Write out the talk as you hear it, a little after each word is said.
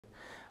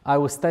I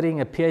was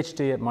studying a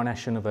PhD at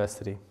Monash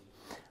University.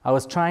 I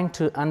was trying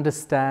to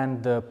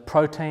understand the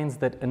proteins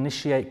that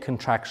initiate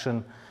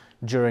contraction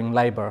during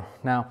labor.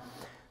 Now,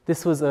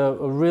 this was a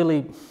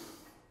really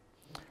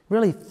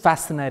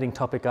fascinating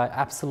topic. I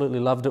absolutely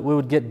loved it. We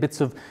would get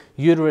bits of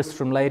uterus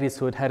from ladies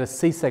who had had a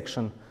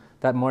C-section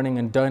that morning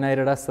and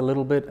donated us a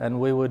little bit, and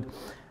we would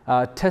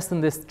test on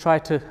this, try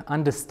to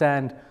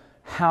understand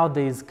how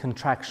these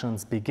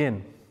contractions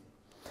begin.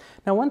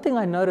 Now, one thing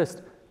I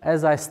noticed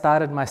as I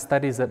started my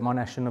studies at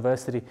Monash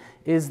University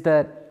is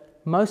that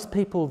most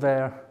people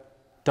there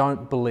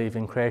don't believe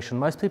in creation.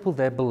 Most people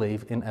there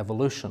believe in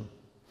evolution.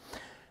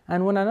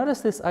 And when I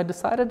noticed this, I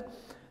decided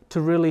to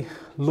really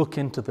look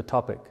into the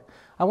topic.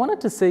 I wanted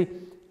to see,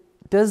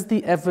 does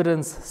the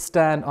evidence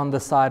stand on the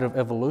side of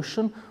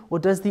evolution, or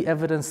does the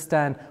evidence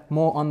stand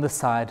more on the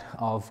side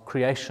of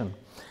creation?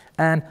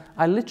 And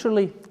I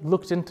literally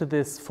looked into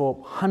this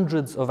for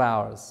hundreds of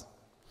hours.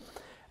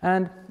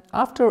 And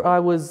after I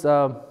was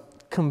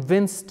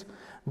convinced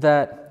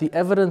that the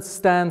evidence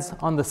stands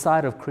on the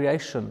side of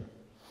creation,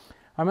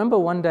 I remember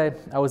one day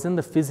I was in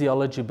the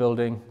physiology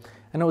building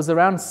and it was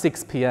around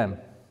 6 p.m.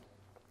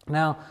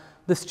 Now,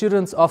 the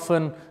students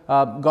often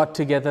got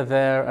together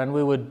there and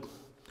we would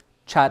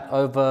chat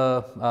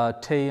over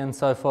tea and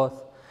so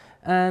forth.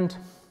 And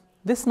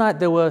this night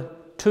there were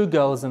two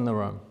girls in the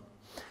room.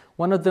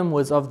 One of them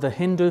was of the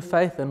Hindu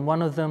faith and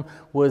one of them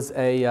was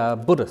a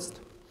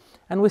Buddhist.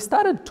 And we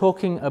started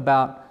talking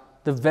about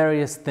the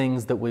various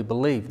things that we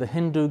believe. The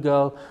Hindu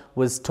girl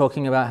was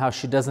talking about how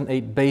she doesn't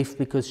eat beef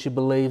because she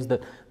believes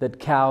that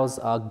cows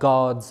are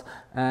gods.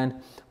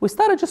 And we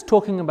started just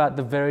talking about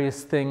the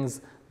various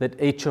things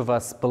that each of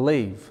us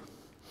believe.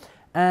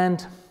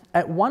 And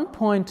at one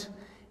point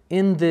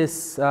in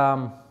this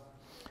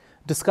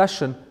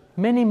discussion,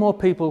 many more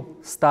people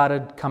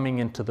started coming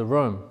into the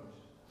room.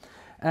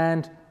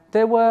 And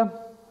there were,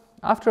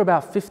 after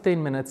about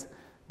 15 minutes,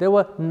 there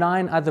were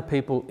 9 other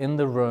people in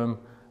the room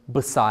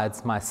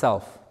besides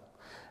myself.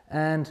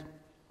 And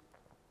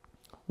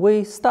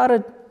we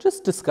started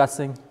just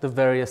discussing the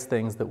various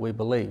things that we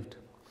believed.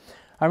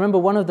 I remember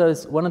one of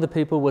the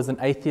people was an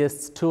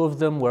atheist, 2 of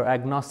them were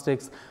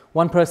agnostics,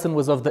 1 person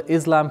was of the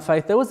Islam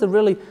faith. There was a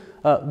really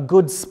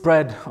good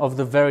spread of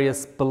the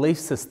various belief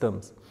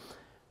systems.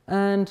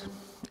 And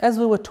as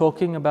we were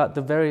talking about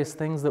the various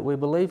things that we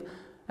believe,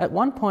 at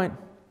one point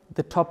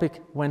the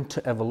topic went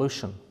to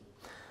evolution.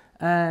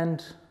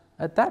 And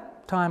at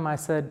that time I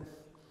said,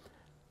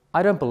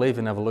 I don't believe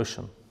in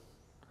evolution.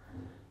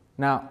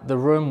 Now, the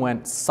room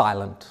went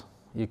silent.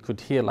 You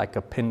could hear like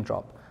a pin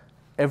drop.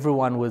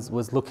 Everyone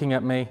was looking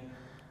at me.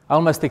 I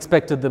almost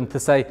expected them to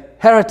say,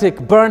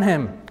 "Heretic, burn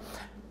him!"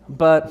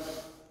 But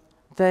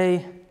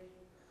they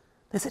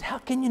said, "How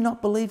can you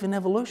not believe in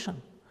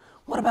evolution?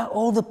 What about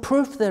all the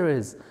proof there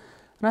is?"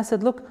 And I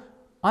said, "Look,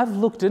 I've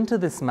looked into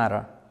this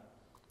matter.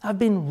 I've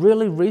been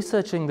really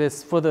researching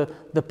this for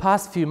the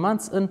past few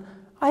months, and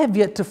I have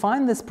yet to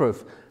find this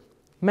proof.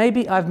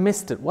 Maybe I've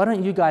missed it. Why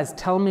don't you guys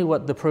tell me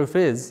what the proof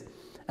is,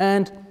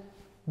 and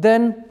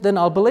then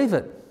I'll believe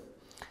it."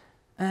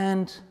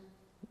 And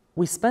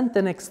we spent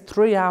the next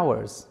 3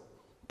 hours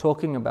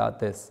talking about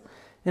this.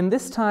 In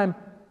this time,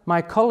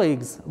 my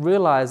colleagues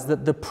realized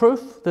that the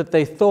proof that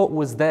they thought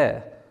was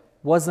there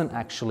wasn't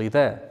actually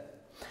there.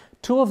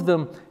 2 of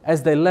them,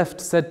 as they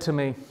left, said to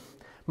me,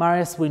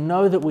 "Marius, we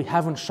know that we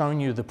haven't shown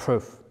you the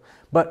proof,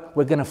 but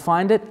we're going to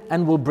find it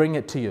and we'll bring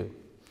it to you."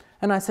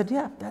 And I said,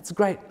 "Yeah, that's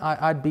great.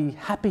 I'd be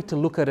happy to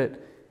look at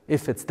it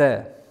if it's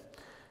there."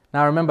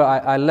 Now, I remember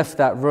I left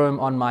that room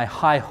on my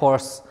high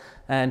horse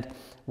and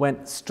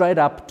went straight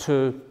up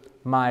to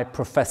my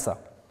professor.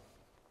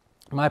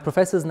 My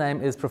professor's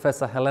name is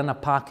Professor Helena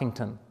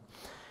Parkington.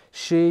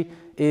 She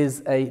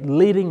is a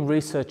leading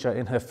researcher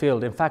in her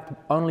field. In fact,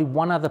 only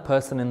one other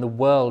person in the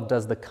world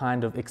does the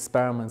kind of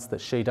experiments that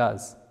she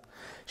does.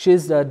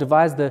 She's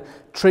devised a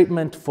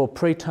treatment for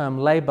preterm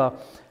labor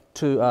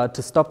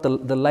to stop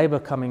the labor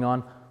coming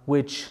on,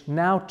 which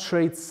now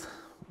treats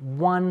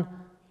 1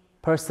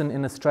 person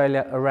in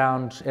Australia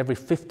around every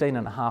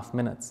 15.5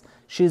 minutes.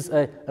 She's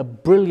a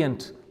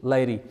brilliant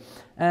lady.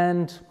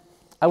 And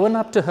I went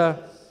up to her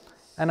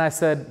and I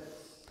said,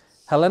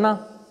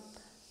 "Helena,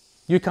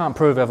 you can't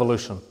prove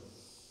evolution."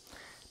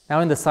 Now,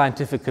 in the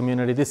scientific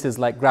community, this is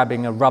like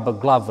grabbing a rubber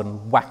glove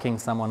and whacking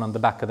someone on the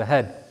back of the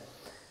head.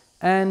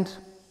 And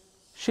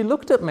she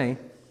looked at me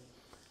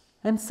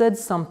and said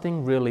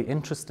something really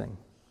interesting.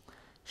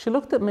 She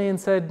looked at me and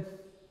said,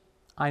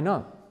 "I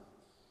know.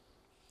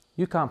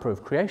 You can't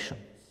prove creation."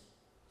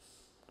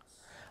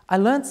 I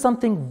learned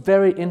something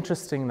very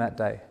interesting that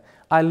day.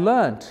 I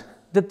learned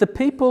that the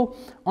people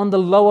on the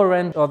lower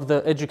end of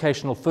the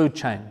educational food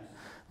chain,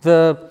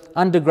 the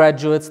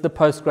undergraduates, the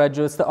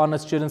postgraduates, the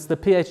honors students, the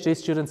PhD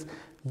students,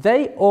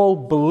 they all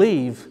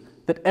believe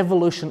that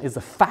evolution is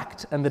a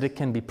fact and that it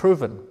can be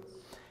proven.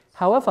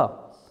 However,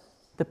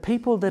 the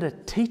people that are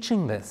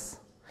teaching this,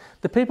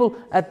 the people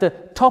at the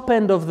top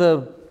end of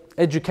the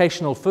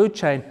educational food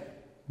chain,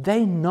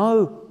 they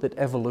know that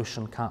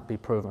evolution can't be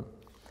proven.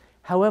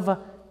 However,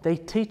 they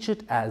teach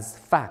it as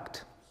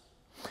fact.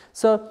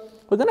 So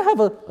we're going to have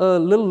a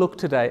little look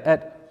today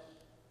at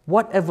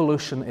what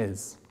evolution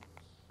is.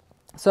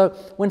 So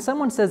when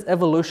someone says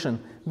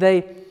evolution,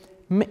 they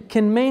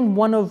can mean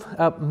one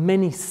of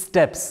many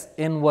steps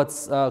in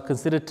what's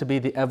considered to be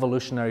the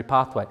evolutionary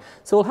pathway.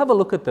 So we'll have a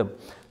look at them.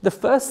 The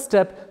first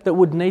step that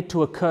would need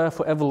to occur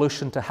for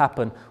evolution to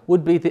happen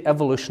would be the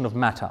evolution of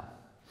matter.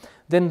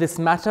 Then this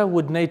matter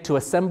would need to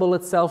assemble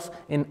itself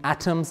in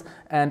atoms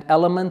and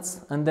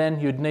elements, and then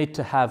you'd need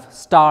to have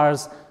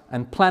stars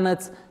and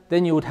planets.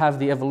 Then you would have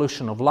the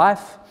evolution of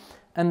life,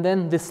 and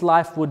then this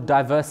life would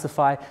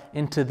diversify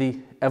into the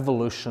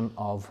evolution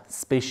of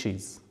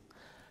species.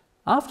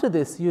 After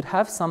this, you'd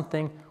have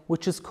something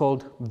which is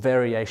called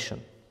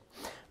variation.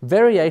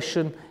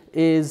 Variation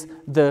is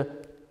the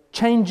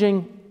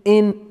changing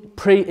in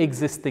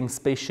pre-existing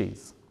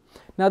species.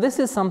 Now, this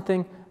is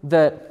something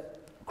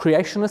that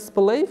creationists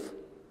believe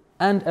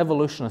and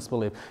evolutionists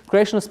believe.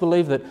 Creationists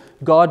believe that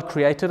God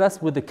created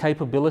us with the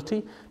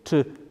capability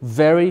to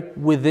vary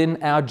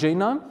within our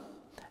genome,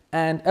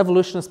 and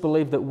evolutionists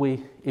believe that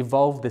we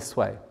evolved this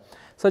way.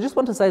 So I just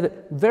want to say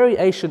that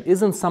variation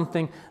isn't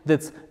something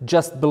that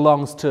just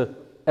belongs to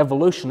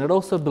evolution, it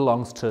also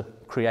belongs to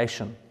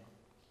creation.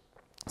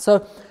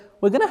 So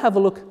we're going to have a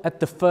look at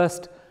the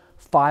first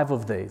 5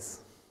 of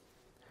these.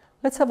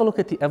 Let's have a look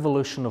at the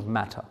evolution of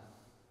matter.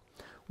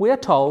 We are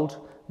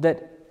told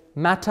that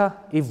matter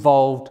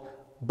evolved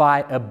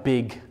by a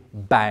big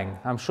bang.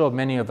 I'm sure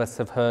many of us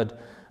have heard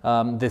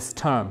this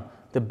term,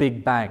 the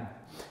Big Bang.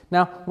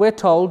 Now, we're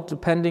told,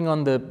 depending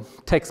on the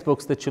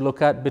textbooks that you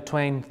look at,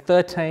 between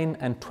 13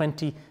 and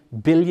 20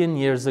 billion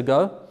years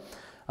ago.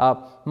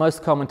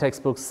 Most common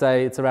textbooks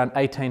say it's around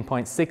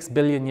 18.6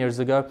 billion years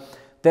ago.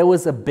 There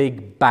was a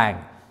Big Bang.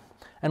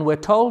 And we're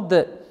told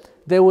that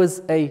there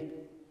was a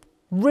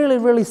really,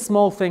 really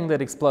small thing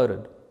that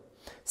exploded.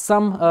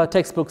 Some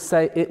textbooks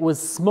say it was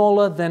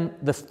smaller than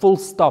the full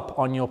stop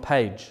on your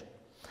page.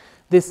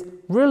 This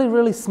really,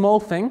 really small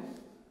thing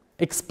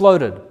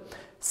exploded.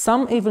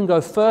 Some even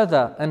go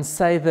further and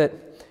say that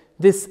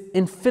this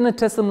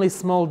infinitesimally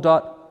small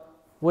dot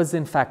was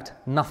in fact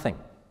nothing.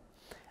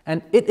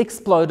 And it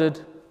exploded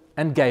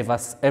and gave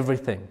us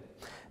everything.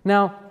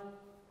 Now,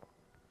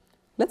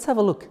 let's have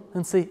a look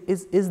and see,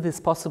 is this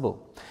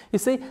possible? You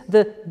see,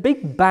 the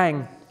Big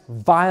Bang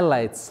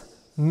violates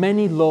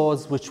many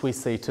laws which we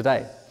see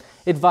today.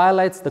 It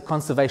violates the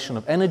conservation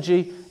of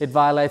energy, it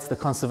violates the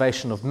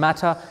conservation of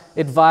matter,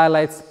 it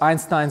violates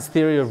Einstein's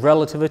theory of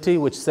relativity,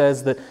 which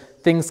says that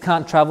things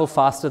can't travel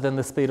faster than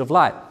the speed of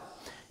light.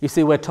 You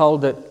see, we're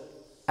told that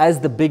as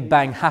the Big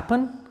Bang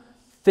happened,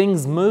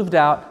 things moved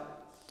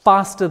out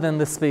faster than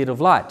the speed of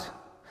light.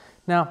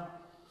 Now,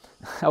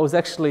 I was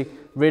actually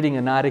reading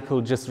an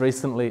article just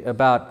recently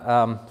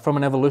about, from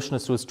an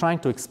evolutionist who was trying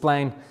to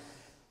explain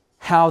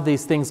how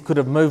these things could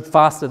have moved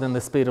faster than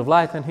the speed of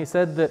light, and he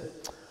said that,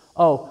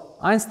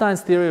 Einstein's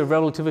theory of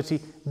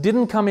relativity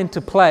didn't come into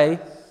play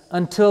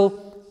until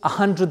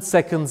 100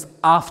 seconds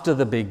after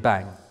the Big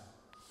Bang.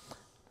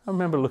 I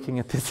remember looking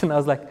at this and I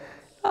was like,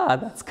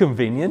 that's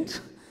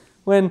convenient.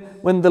 When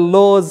the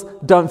laws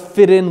don't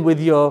fit in with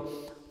your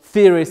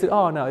theory, say,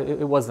 no,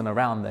 it wasn't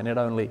around then, it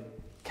only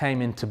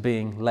came into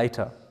being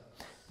later.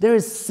 There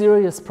is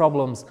serious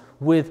problems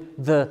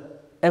with the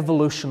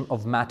evolution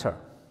of matter.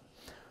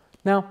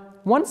 Now,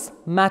 once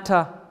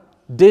matter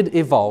did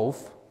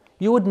evolve,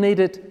 you would need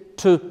it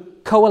to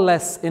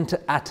coalesce into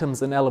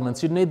atoms and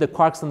elements. You'd need the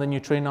quarks and the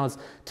neutrinos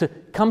to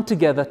come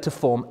together to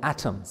form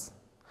atoms.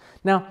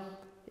 Now,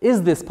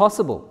 is this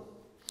possible?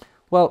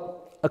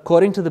 Well,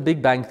 according to the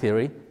Big Bang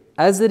theory,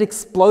 as it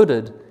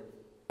exploded,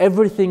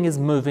 everything is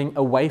moving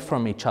away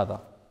from each other,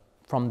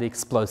 from the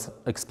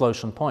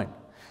explosion point.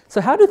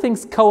 So how do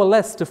things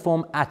coalesce to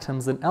form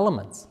atoms and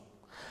elements?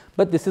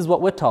 But this is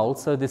what we're told,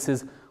 so this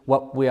is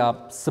what we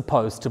are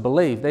supposed to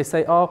believe. They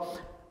say,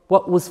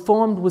 what was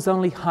formed was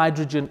only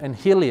hydrogen and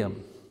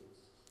helium.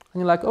 And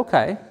you're like,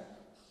 okay,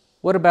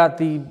 what about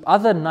the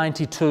other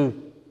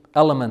 92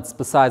 elements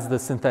besides the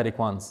synthetic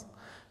ones?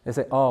 They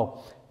say,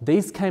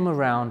 these came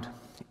around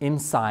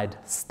inside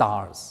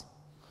stars.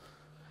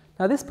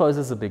 Now this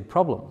poses a big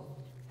problem.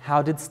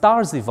 How did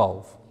stars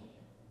evolve?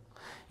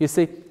 You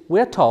see,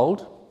 we're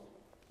told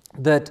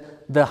that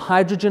the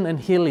hydrogen and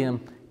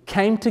helium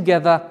came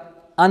together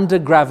under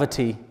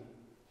gravity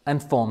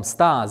and formed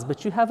stars,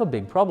 but you have a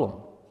big problem.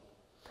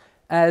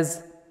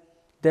 As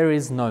there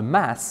is no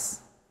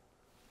mass,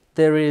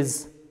 there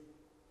is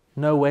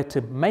nowhere to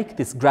make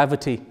this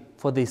gravity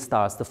for these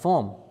stars to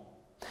form.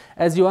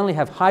 As you only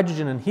have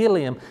hydrogen and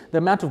helium, the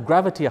amount of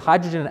gravity a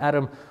hydrogen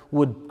atom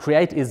would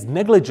create is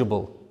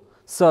negligible.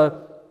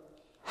 So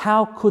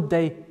how could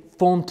they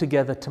form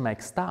together to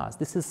make stars?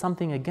 This is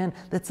something, again,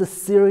 that's a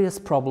serious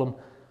problem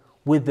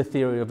with the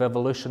theory of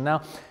evolution.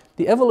 Now,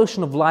 the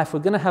evolution of life, we're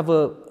going to have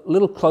a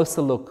little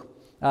closer look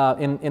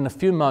in a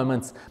few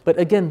moments. But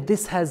again,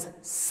 this has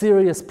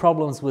serious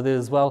problems with it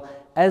as well,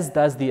 as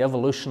does the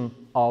evolution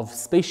of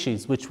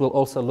species, which we'll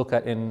also look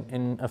at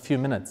in a few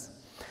minutes.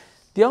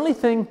 The only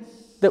thing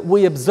that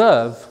we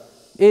observe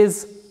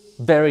is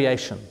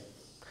variation.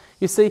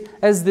 You see,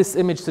 as this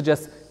image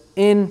suggests,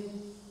 in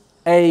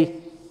a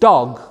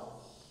dog,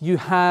 you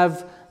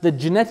have the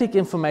genetic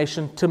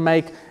information to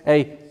make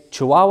a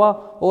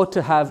Chihuahua or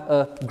to have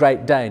a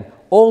Great Dane.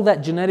 All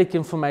that genetic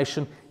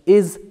information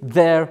is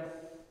there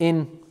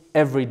in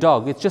every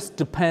dog. It just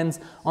depends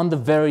on the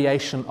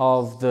variation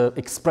of the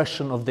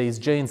expression of these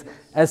genes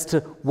as to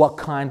what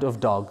kind of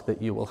dog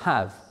that you will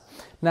have.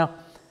 Now,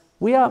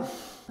 we are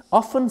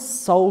often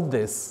sold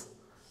this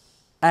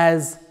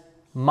as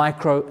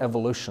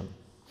microevolution.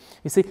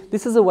 You see,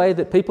 this is a way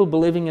that people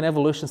believing in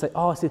evolution say,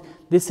 oh, see,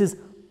 this is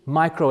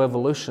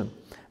microevolution.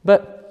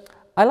 But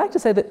I like to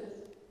say that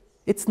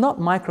it's not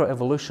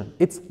microevolution,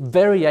 it's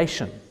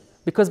variation.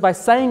 Because by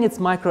saying it's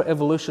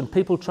microevolution,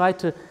 people try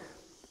to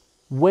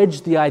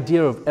wedge the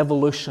idea of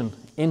evolution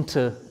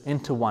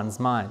into one's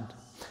mind.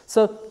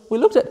 So we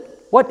looked at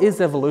what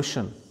is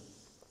evolution.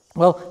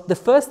 Well, the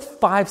first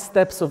 5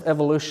 steps of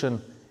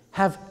evolution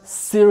have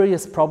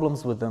serious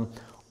problems with them.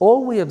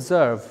 All we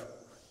observe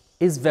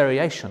is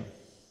variation.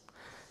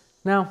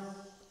 Now,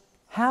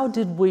 how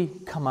did we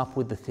come up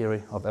with the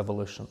theory of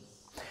evolution?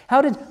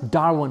 How did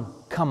Darwin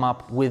come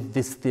up with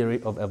this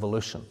theory of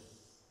evolution?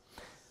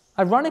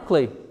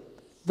 Ironically,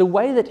 the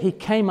way that he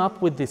came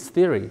up with this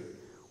theory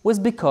was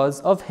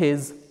because of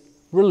his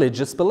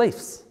religious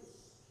beliefs.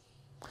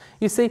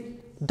 You see,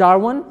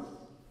 Darwin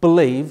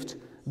believed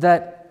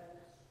that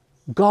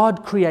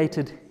God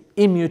created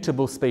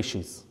immutable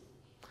species.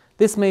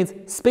 This means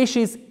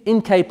species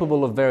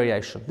incapable of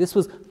variation. This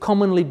was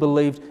commonly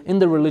believed in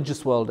the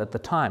religious world at the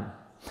time.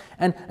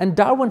 And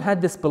Darwin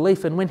had this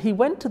belief, and when he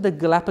went to the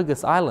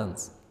Galapagos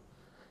Islands,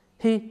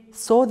 he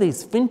saw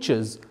these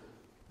finches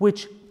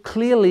which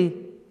clearly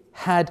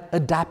had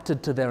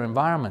adapted to their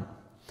environment.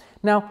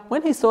 Now,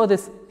 when he saw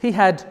this, he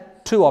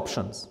had 2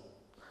 options.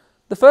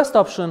 The first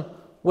option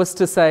was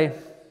to say,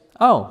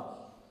 oh,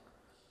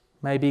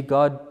 maybe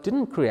God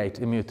didn't create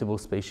immutable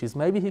species,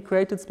 maybe he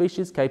created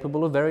species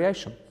capable of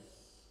variation.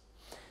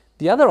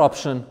 The other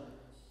option,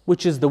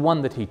 which is the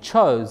one that he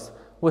chose,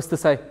 was to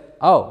say,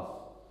 oh,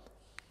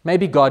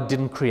 maybe God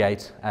didn't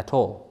create at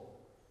all.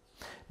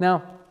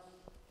 Now,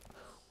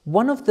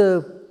 one of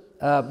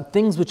the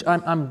things which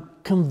I'm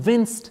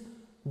convinced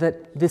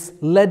that this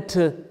led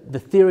to the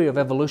theory of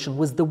evolution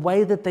was the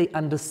way that they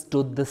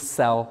understood the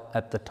cell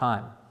at the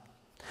time.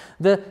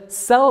 The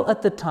cell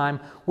at the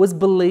time was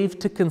believed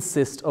to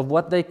consist of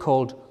what they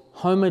called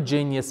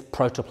homogeneous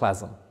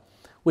protoplasm,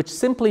 which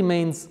simply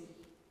means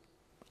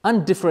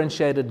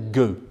undifferentiated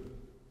goo.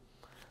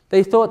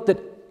 They thought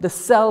that the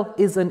cell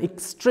is an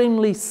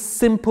extremely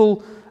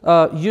simple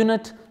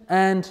unit,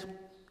 and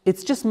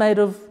it's just made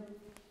of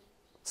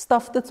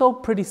stuff that's all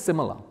pretty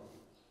similar.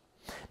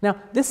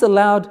 Now, this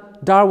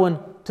allowed Darwin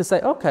to say,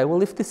 okay,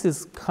 well, if this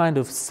is kind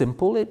of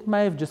simple, it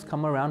may have just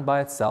come around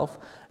by itself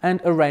and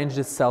arranged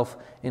itself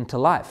into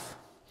life.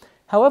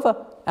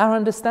 However, our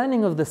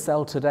understanding of the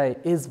cell today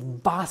is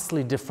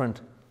vastly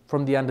different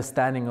from the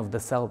understanding of the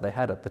cell they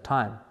had at the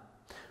time.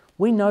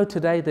 We know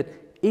today that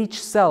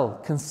each cell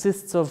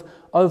consists of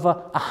over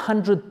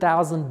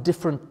 100,000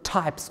 different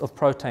types of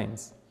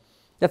proteins.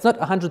 That's not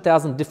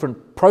 100,000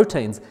 different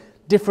proteins,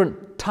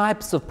 different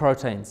types of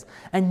proteins,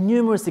 and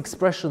numerous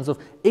expressions of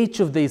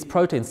each of these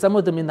proteins, some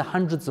of them in the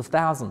hundreds of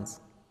thousands.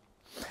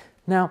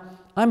 Now,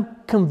 I'm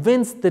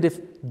convinced that if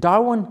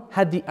Darwin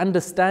had the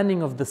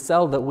understanding of the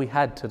cell that we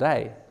had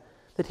today,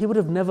 that he would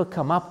have never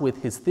come up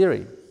with his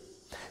theory.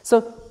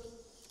 So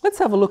let's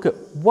have a look at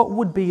what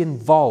would be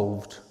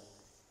involved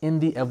in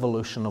the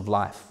evolution of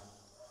life.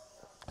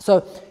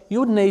 So you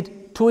would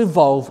need to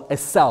evolve a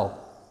cell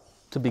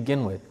to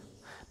begin with.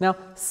 Now,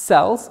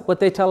 cells, what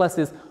they tell us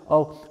is,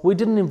 oh, we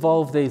didn't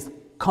evolve these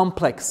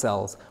complex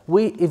cells.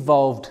 We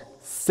evolved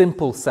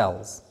simple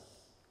cells.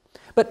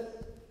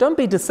 But don't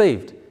be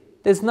deceived.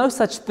 There's no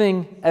such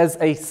thing as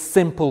a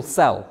simple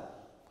cell.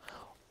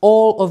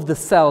 All of the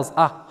cells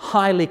are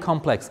highly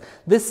complex.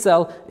 This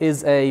cell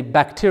is a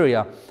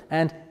bacteria,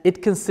 and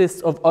it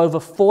consists of over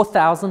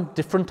 4,000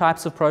 different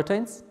types of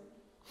proteins,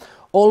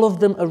 all of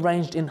them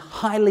arranged in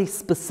highly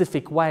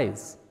specific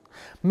ways.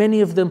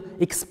 Many of them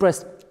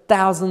expressed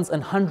thousands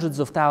and hundreds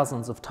of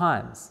thousands of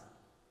times.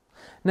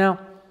 Now,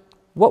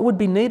 what would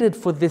be needed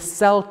for this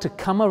cell to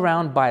come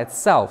around by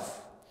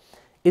itself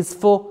is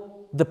for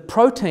the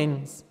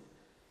proteins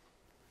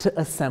to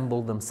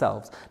assemble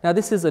themselves. Now,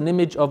 this is an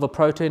image of a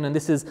protein, and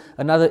this is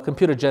another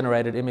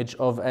computer-generated image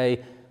of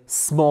a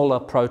smaller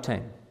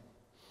protein.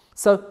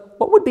 So,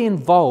 what would be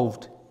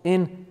involved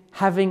in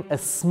having a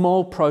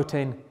small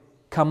protein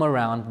come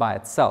around by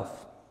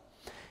itself?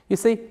 You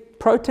see,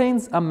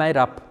 proteins are made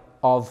up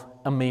of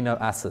amino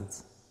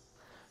acids.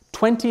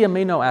 20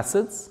 amino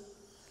acids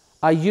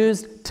are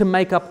used to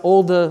make up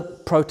all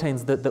the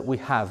proteins that we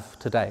have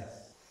today.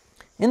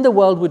 In the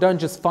world, we don't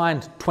just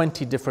find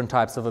 20 different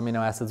types of amino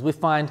acids. We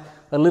find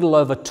a little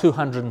over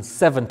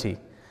 270,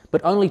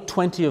 but only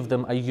 20 of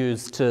them are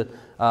used to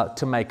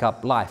make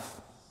up life.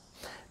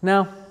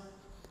 Now,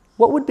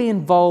 what would be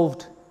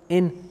involved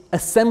in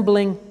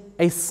assembling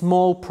a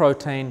small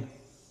protein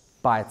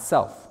by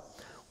itself?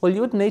 Well,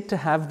 you would need to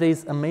have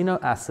these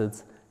amino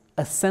acids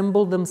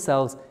assemble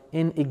themselves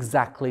in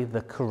exactly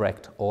the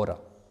correct order.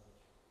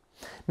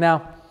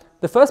 Now,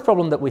 the first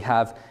problem that we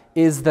have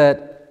is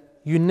that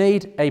you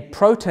need a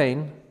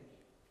protein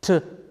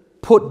to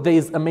put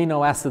these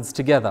amino acids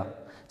together.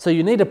 So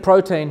you need a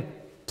protein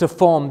to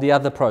form the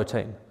other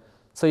protein.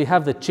 So you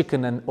have the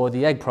chicken or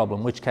the egg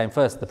problem. Which came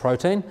first, the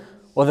protein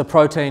or the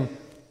protein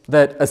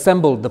that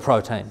assembled the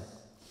protein?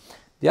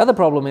 The other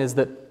problem is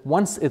that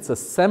once it's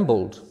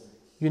assembled,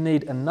 you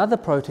need another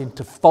protein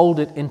to fold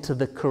it into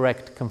the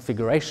correct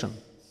configuration.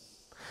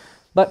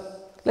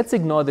 But let's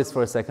ignore this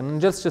for a second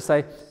and just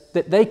say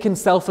that they can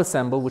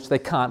self-assemble, which they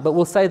can't, but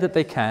we'll say that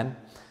they can.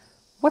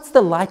 What's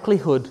the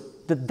likelihood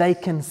that they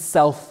can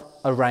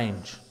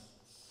self-arrange?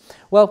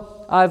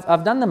 Well,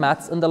 I've done the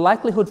maths, and the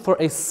likelihood for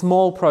a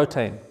small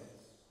protein.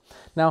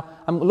 Now,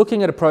 I'm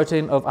looking at a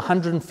protein of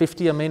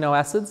 150 amino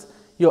acids.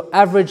 Your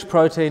average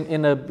protein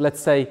in a, let's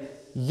say,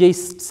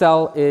 yeast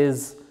cell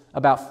is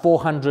about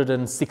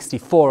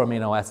 464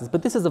 amino acids,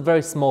 but this is a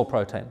very small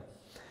protein.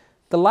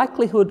 The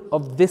likelihood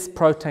of this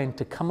protein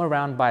to come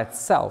around by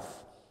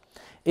itself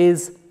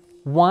is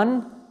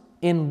 1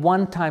 in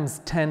 1 times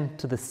 10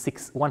 to the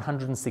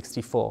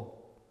 164.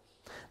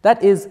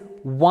 That is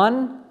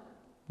 1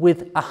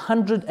 with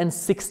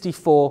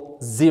 164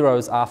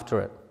 zeros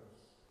after it.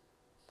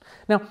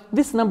 Now,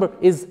 this number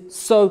is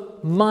so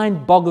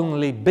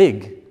mind-bogglingly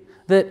big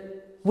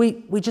that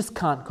we just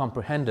can't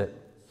comprehend it.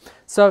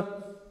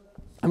 So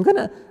I'm going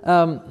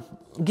to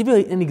give you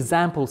an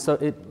example so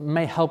it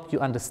may help you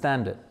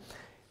understand it.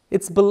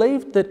 It's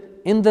believed that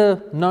in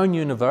the known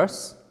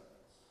universe,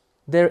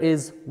 there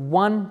is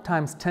 1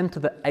 times 10 to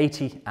the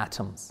 80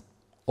 atoms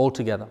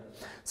altogether.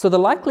 So the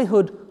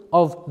likelihood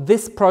of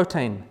this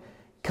protein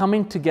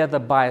coming together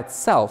by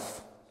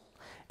itself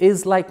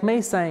is like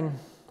me saying,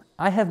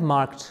 I have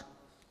marked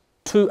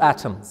 2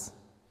 atoms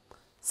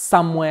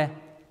somewhere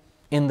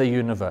in the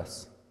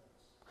universe.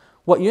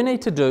 What you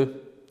need to do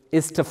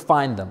is to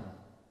find them.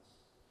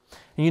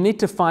 And you need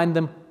to find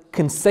them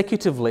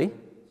consecutively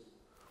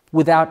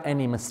without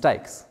any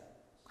mistakes.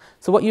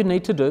 So what you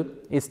need to do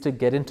is to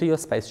get into your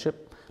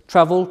spaceship,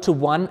 travel to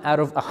 1 out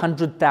of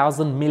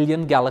 100,000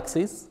 million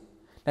galaxies.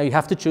 Now you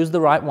have to choose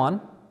the right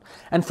one.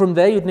 And from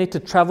there you'd need to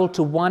travel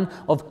to 1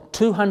 of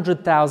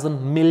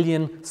 200,000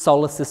 million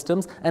solar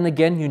systems. And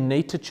again, you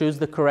need to choose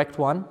the correct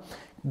one.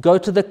 Go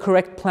to the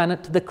correct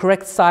planet, to the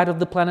correct side of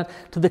the planet,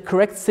 to the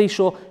correct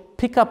seashore,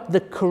 pick up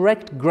the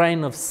correct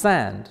grain of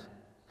sand.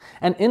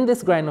 And in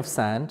this grain of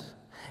sand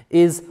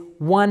is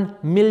 1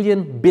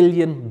 million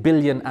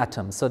billion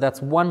atoms. So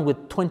that's 1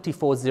 with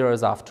 24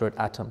 zeros after it,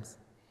 atoms.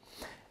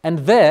 And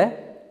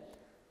there,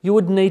 you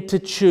would need to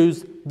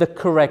choose the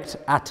correct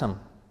atom.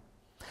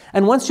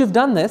 And once you've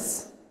done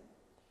this,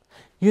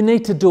 you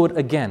need to do it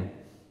again.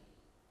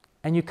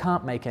 And you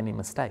can't make any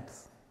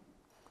mistakes.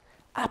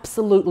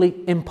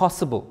 Absolutely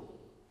impossible.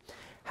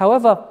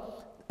 However,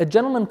 a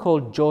gentleman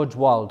called George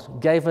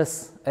Wald gave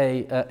us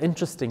an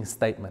interesting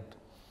statement.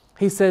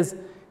 He says,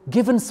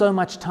 given so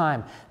much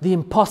time, the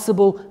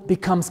impossible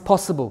becomes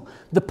possible,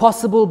 the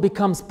possible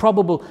becomes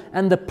probable,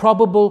 and the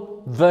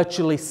probable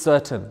virtually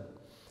certain.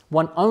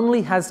 One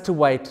only has to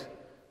wait.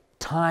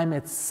 Time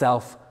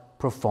itself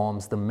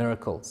performs the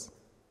miracles.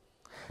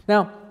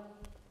 Now,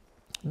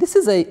 this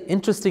is an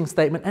interesting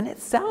statement, and it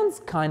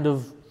sounds kind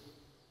of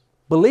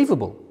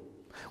believable.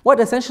 What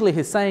essentially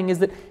he's saying is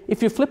that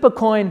if you flip a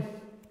coin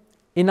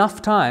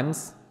enough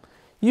times,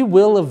 you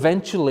will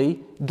eventually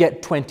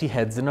get 20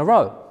 heads in a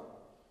row.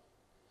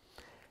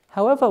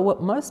 However,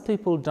 what most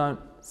people don't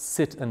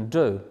sit and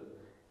do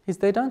is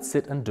they don't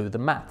sit and do the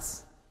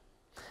maths.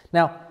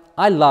 Now,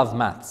 I love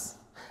maths,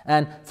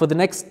 and for the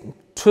next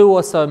 2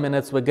 or so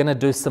minutes we're going to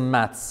do some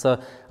maths.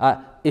 So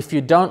if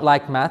you don't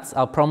like maths,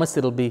 I'll promise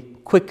it'll be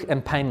quick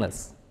and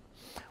painless.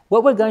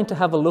 What we're going to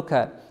have a look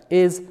at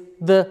is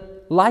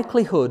the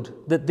likelihood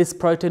that this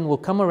protein will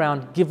come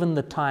around given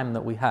the time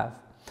that we have.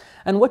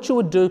 And what you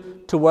would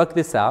do to work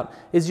this out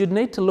is you'd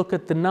need to look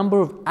at the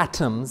number of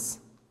atoms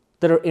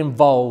that are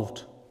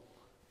involved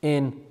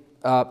in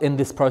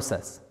this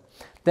process.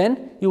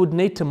 Then you would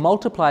need to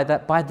multiply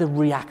that by the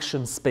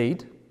reaction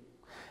speed,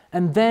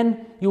 and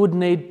then you would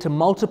need to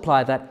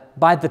multiply that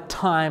by the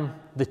time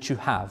that you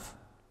have.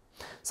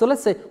 So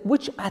let's say,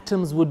 which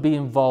atoms would be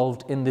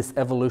involved in this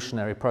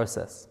evolutionary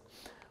process?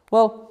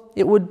 Well,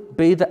 it would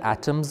be the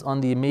atoms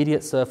on the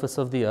immediate surface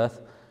of the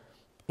Earth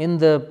in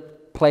the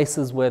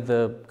places where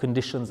the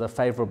conditions are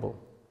favorable.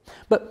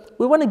 But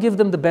we want to give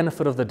them the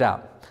benefit of the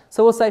doubt.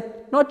 So we'll say,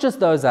 not just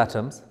those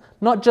atoms,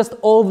 not just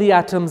all the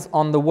atoms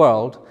on the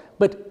world,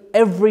 but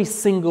every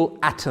single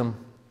atom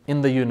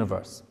in the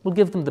universe. We'll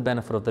give them the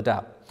benefit of the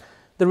doubt.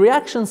 The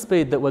reaction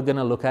speed that we're going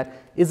to look at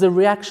is a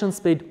reaction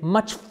speed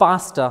much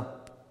faster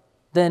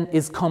than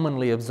is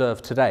commonly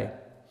observed today.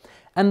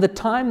 And the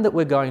time that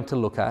we're going to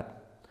look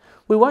at,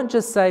 we won't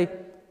just say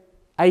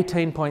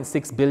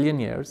 18.6 billion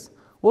years,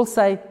 we'll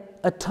say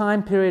a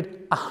time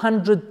period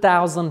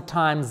 100,000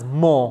 times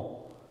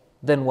more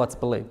than what's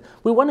believed.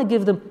 We want to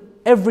give them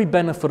every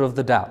benefit of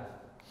the doubt.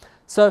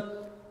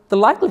 So the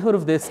likelihood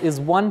of this is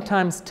 1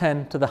 times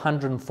 10 to the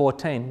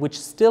 114, which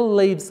still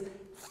leaves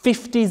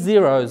 50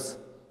 zeros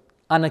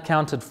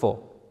unaccounted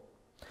for.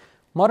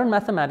 Modern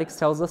mathematics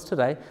tells us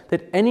today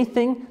that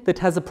anything that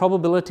has a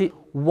probability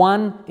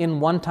 1 in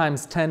 1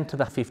 times 10 to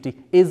the 50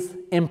 is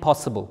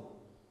impossible.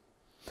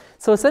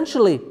 So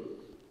essentially,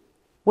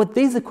 what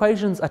these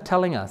equations are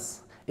telling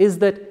us is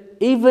that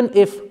even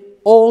if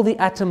all the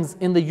atoms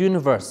in the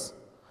universe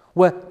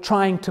were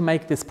trying to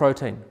make this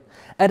protein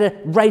at a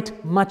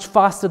rate much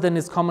faster than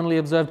is commonly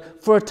observed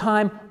for a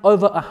time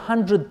over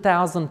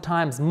 100,000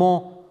 times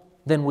more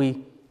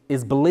than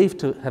is believed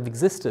to have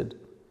existed,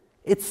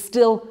 it's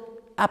still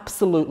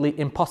absolutely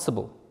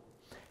impossible.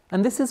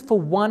 And this is for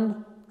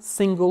one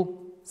single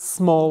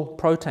small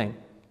protein.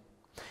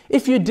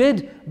 If you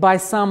did, by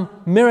some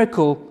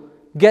miracle,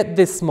 get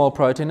this small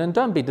protein, and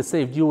don't be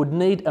deceived, you would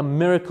need a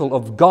miracle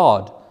of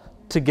God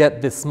to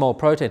get this small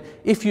protein.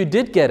 If you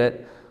did get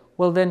it,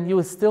 well then you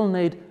would still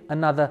need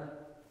another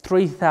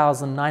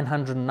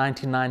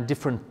 3,999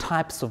 different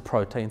types of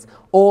proteins,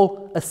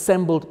 all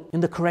assembled in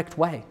the correct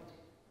way.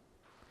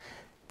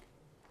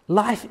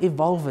 Life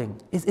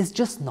evolving is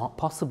just not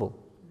possible.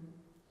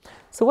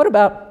 So what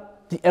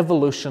about the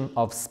evolution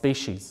of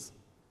species?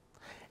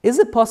 Is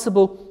it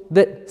possible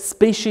that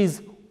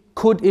species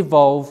could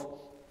evolve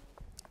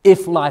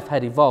if life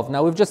had evolved?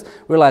 Now we've just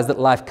realized that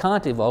life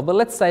can't evolve, but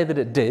let's say that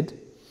it did.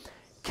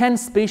 Can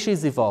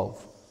species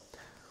evolve?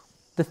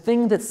 The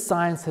thing that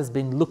science has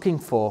been looking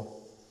for,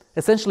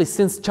 essentially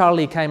since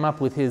Charlie came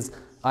up with his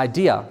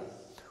idea,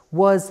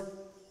 was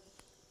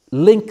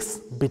links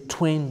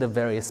between the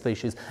various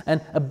species. And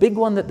a big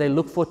one that they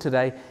look for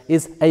today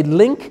is a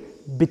link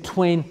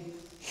between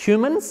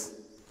humans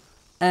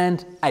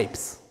and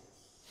apes.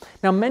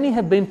 Now, many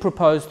have been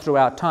proposed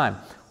throughout time.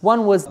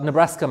 One was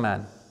Nebraska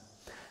Man.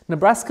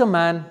 Nebraska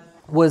Man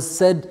was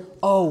said,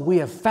 oh, we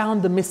have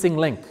found the missing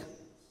link.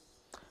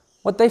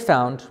 What they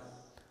found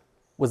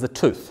was a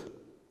tooth.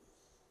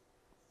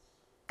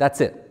 That's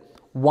it.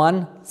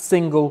 One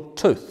single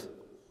tooth.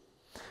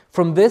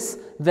 From this,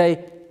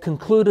 they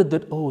concluded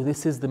that, oh,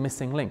 this is the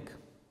missing link.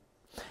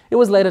 It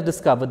was later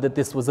discovered that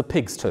this was a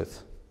pig's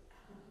tooth.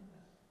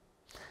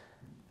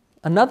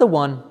 Another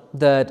one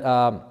that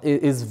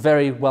is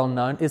very well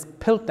known is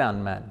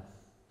Piltdown Man.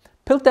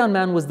 Piltdown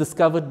Man was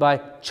discovered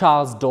by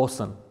Charles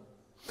Dawson.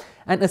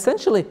 And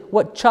essentially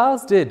what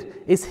Charles did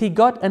is he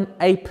got an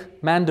ape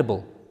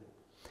mandible.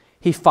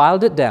 He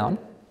filed it down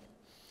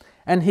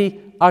and he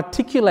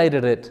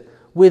articulated it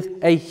with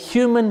a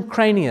human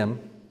cranium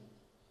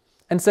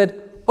and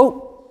said,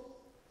 oh,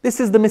 this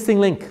is the missing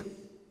link.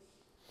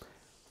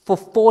 For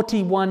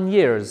 41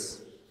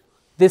 years,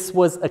 this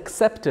was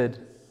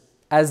accepted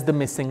as the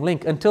missing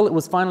link until it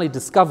was finally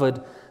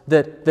discovered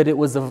that it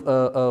was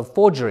a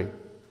forgery.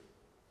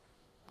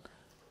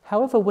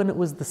 However, when it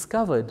was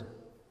discovered,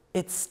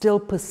 it still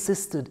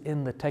persisted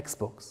in the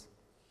textbooks.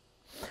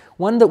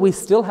 One that we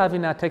still have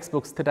in our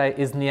textbooks today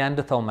is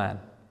Neanderthal Man.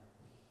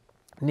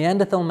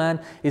 Neanderthal Man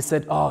is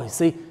said, oh, you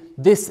see,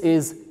 this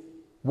is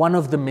one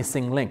of the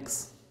missing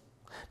links.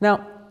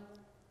 Now,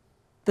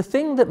 the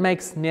thing that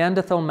makes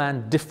Neanderthal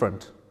Man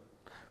different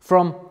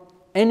from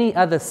any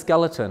other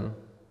skeleton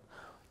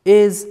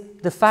is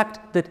the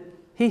fact that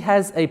he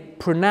has a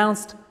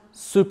pronounced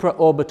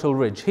supraorbital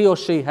ridge. He or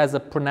she has a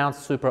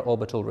pronounced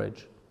supraorbital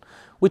ridge,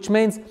 which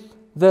means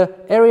the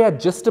area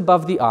just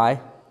above the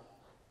eye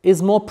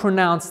is more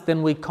pronounced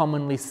than we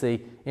commonly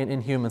see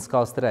in human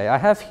skulls today. I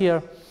have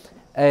here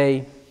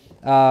a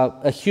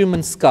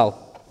human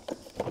skull.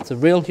 It's a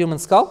real human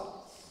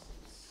skull,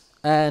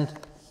 and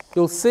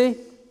you'll see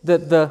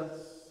that the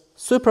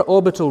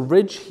supraorbital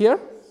ridge here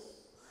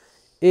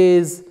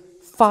is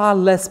far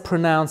less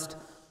pronounced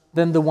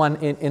than the one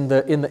in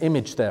the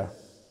image there.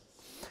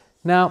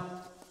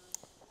 Now,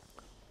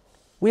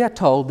 we are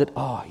told that,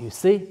 oh, you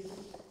see,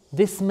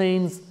 this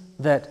means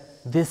that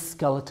this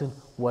skeleton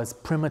was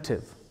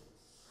primitive.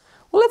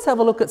 Well, let's have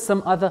a look at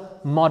some other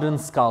modern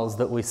skulls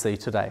that we see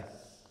today.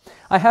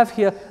 I have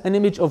here an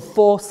image of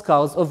 4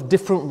 skulls of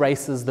different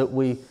races that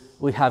we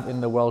have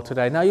in the world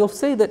today. Now, you'll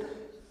see that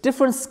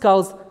different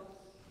skulls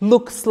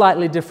look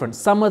slightly different.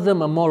 Some of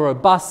them are more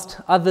robust,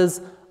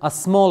 others are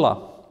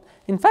smaller.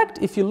 In fact,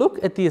 if you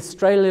look at the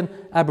Australian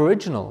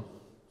Aboriginal,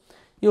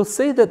 you'll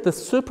see that the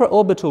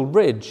supraorbital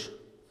ridge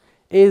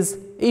is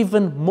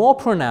even more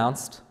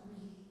pronounced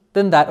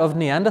than that of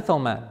Neanderthal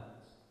Man.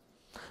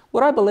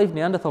 What I believe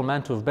Neanderthal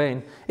Man to have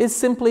been is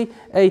simply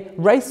a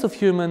race of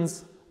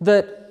humans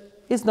that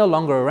is no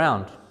longer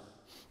around.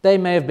 They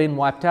may have been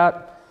wiped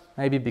out,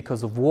 maybe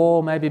because of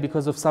war, maybe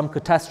because of some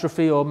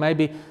catastrophe, or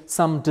maybe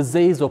some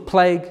disease or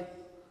plague,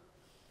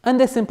 and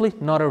they're simply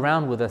not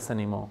around with us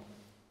anymore.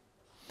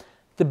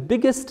 The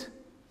biggest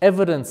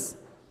evidence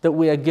that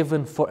we are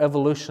given for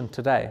evolution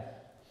today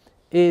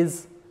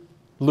is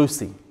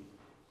Lucy.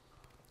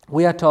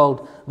 We are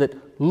told that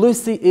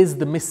Lucy is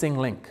the missing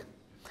link.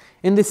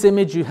 In this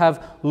image, you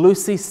have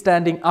Lucy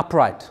standing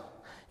upright.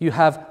 You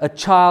have a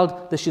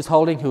child that she's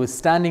holding who is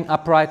standing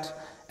upright,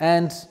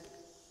 and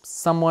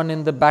someone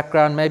in the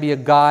background, maybe a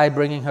guy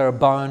bringing her a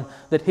bone,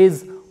 that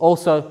he's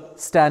also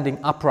standing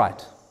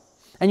upright.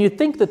 And you'd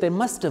think that they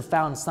must have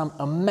found some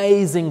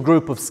amazing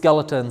group of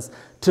skeletons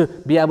to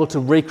be able to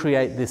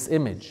recreate this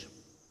image.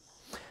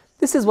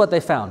 This is what they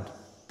found.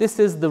 This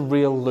is the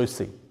real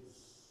Lucy.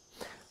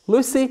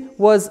 Lucy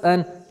was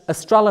an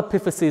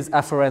Australopithecus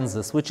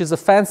afarensis, which is a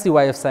fancy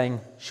way of saying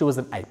she was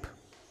an ape.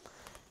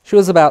 She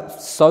was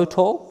about so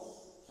tall,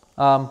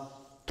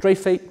 3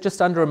 feet,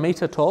 just under a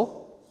meter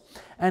tall,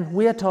 and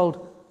we are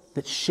told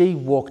that she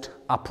walked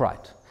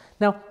upright.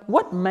 Now,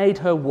 what made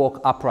her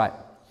walk upright?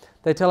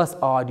 They tell us,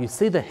 oh, do you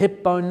see the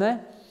hip bone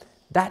there?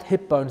 That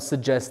hip bone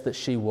suggests that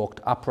she walked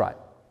upright.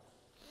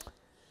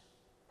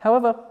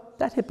 However,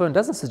 that hip bone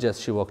doesn't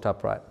suggest she walked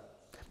upright.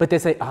 But they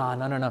say,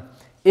 no.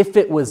 If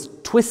it was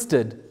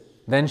twisted,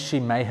 then she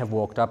may have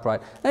walked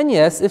upright. And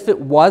yes, if it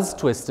was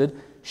twisted,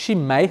 she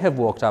may have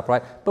walked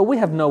upright, but we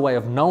have no way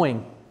of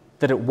knowing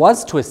that it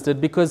was twisted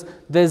because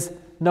there's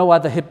no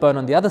other hip bone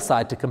on the other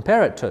side to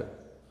compare it to.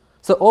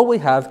 So all we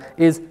have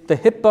is the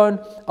hip bone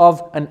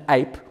of an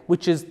ape,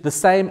 which is the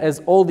same as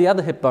all the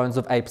other hip bones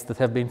of apes that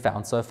have been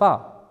found so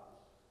far.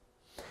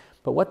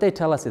 But what they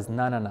tell us is,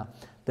 no.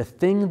 The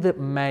thing that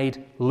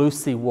made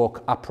Lucy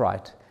walk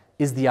upright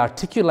is the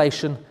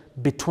articulation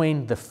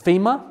between the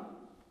femur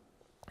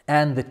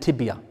and the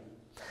tibia.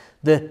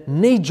 The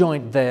knee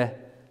joint there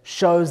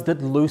shows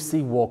that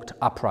Lucy walked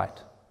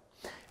upright.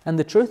 And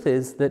the truth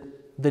is that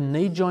the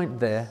knee joint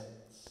there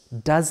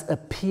does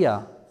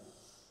appear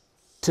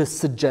to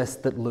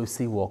suggest that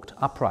Lucy walked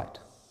upright.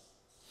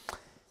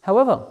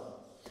 However,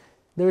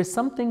 there is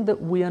something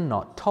that we are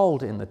not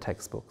told in the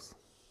textbooks.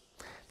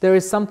 There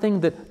is something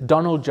that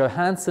Donald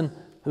Johanson,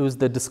 who is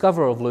the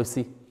discoverer of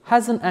Lucy,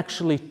 hasn't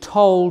actually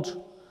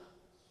told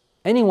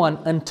anyone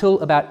until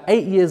about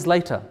 8 years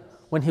later,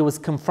 when he was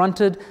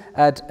confronted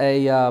at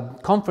a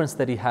conference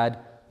that he had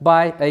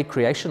by a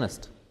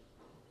creationist.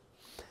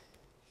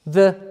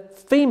 The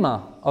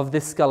femur of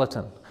this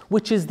skeleton,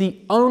 which is the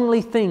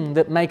only thing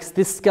that makes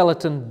this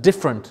skeleton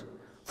different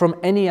from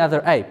any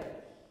other ape,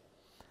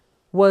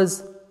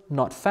 was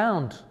not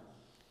found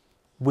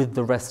with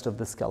the rest of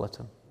the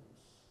skeleton.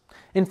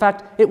 In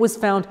fact, it was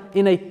found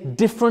in a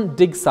different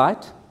dig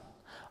site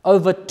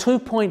over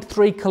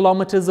 2.3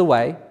 kilometers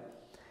away,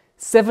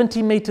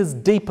 70 meters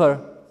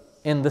deeper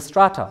in the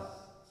strata.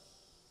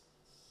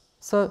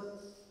 So,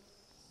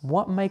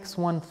 what makes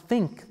one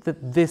think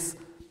that this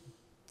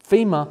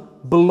femur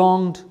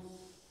belonged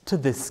to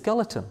this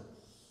skeleton?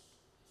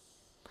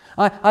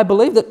 I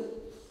believe that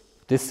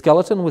this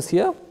skeleton was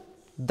here.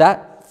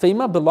 That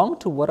femur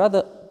belonged to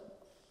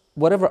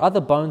whatever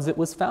other bones it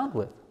was found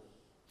with.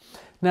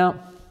 Now,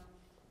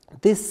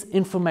 this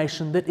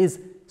information that is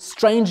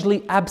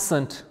strangely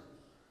absent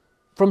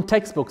from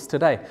textbooks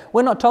today.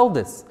 We're not told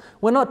this.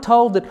 We're not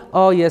told that,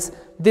 oh yes,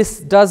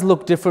 this does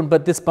look different,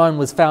 but this bone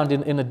was found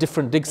in a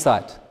different dig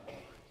site.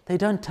 They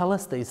don't tell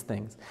us these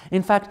things.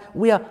 In fact,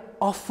 we are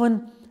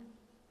often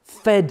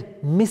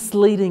fed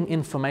misleading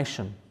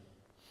information.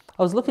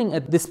 I was looking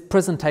at this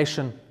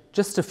presentation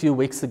just a few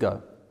weeks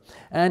ago,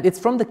 and it's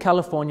from the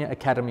California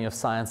Academy of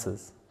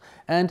Sciences.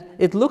 And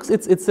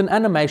it's an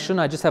animation.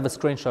 I just have a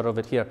screenshot of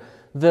it here.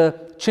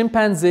 The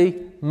chimpanzee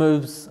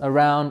moves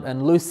around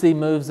and Lucy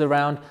moves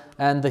around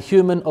and the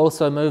human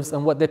also moves,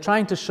 and what they're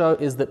trying to show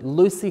is that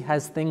Lucy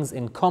has things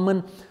in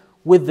common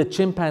with the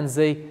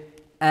chimpanzee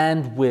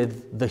and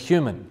with the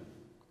human.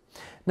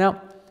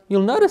 Now,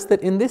 you'll notice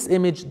that in this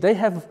image they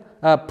have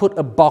put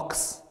a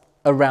box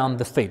around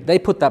the feet. They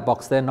put that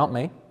box there, not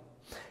me.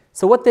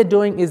 So what they're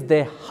doing is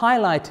they're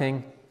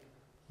highlighting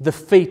the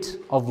feet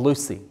of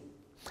Lucy.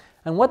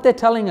 And what they're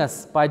telling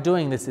us by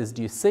doing this is,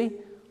 do you see?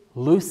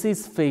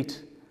 Lucy's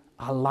feet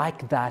are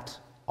like that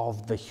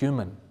of the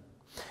human.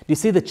 Do you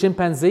see the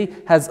chimpanzee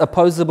has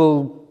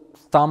opposable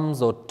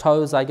thumbs or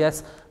toes, I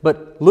guess,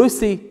 but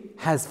Lucy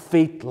has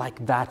feet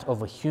like that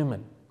of a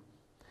human.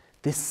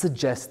 This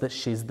suggests that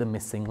she's the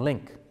missing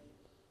link.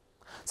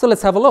 So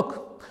let's have a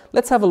look.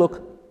 Let's have a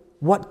look.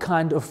 What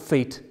kind of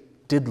feet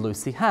did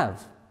Lucy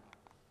have?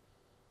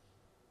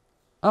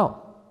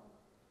 Oh,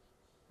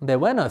 there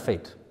were no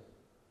feet.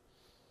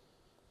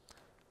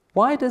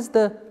 Why does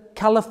the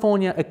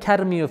California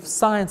Academy of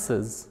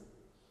Sciences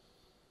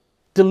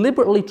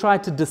deliberately try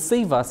to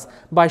deceive us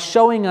by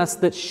showing us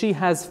that she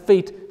has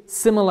feet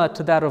similar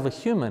to that of a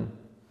human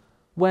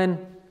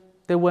when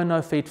there were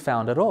no feet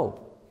found at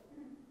all?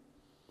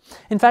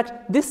 In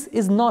fact, this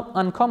is not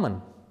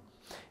uncommon.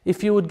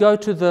 If you would go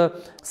to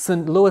the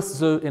St. Louis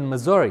Zoo in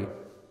Missouri,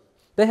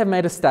 they have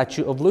made a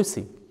statue of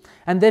Lucy,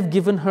 and they've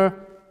given her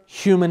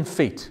human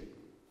feet.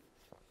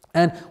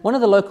 And one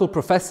of the local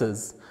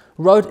professors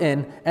wrote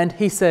in and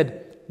he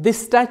said,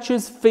 this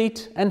statue's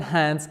feet and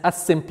hands are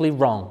simply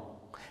wrong,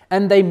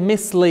 and they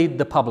mislead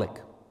the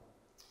public.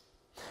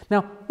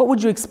 Now, what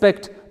would you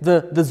expect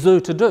the zoo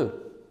to do?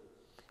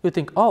 You'd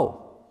think, oh,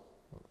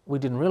 we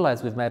didn't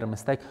realize we've made a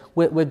mistake.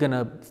 We're going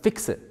to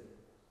fix it.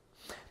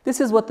 This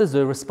is what the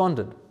zoo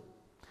responded.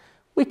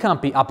 We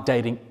can't be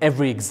updating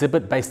every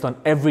exhibit based on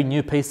every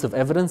new piece of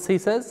evidence, he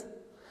says.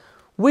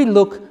 We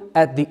look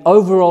at the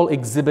overall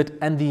exhibit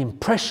and the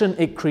impression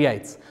it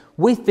creates.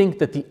 We think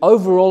that the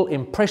overall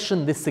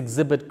impression this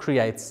exhibit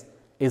creates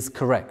is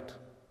correct.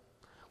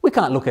 We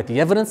can't look at the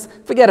evidence,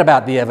 forget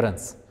about the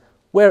evidence.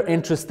 We're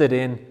interested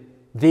in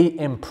the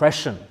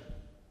impression.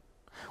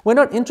 We're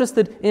not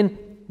interested in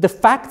the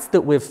facts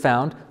that we've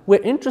found,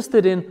 we're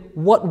interested in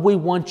what we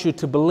want you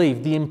to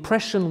believe, the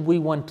impression we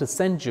want to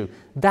send you.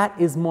 That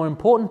is more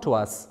important to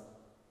us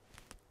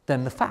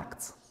than the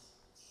facts.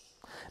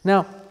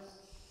 Now,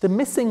 the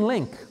missing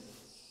link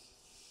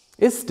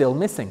is still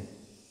missing.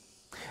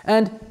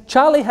 And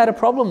Charlie had a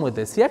problem with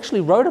this. He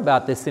actually wrote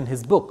about this in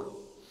his book.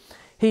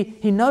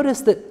 He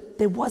noticed that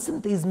there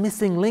wasn't these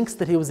missing links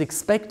that he was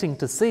expecting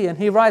to see, and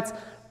he writes,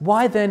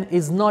 "Why then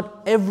is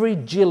not every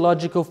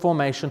geological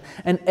formation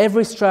and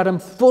every stratum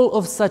full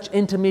of such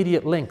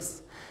intermediate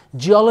links?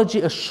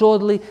 Geology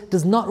assuredly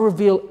does not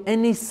reveal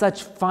any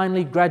such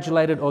finely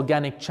granulated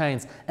organic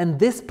chains, and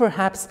this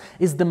perhaps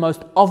is the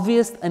most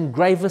obvious and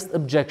gravest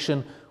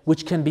objection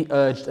which can be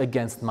urged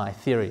against my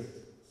theory."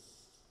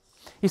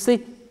 You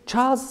see,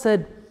 Charles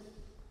said,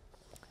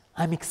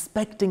 I'm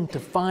expecting to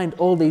find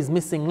all these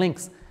missing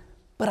links,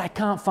 but I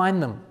can't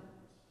find them.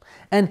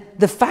 And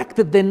the fact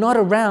that they're not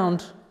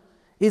around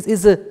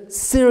is a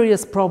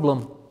serious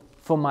problem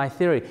for my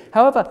theory.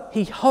 However,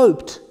 he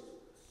hoped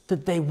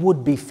that they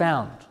would be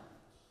found.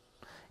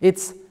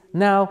 It's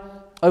now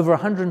over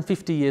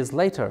 150 years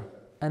later,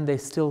 and they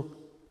still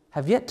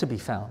have yet to be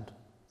found.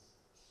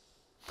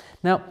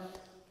 Now,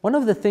 one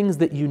of the things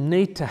that you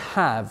need to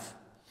have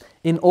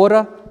in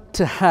order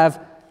to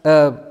have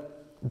a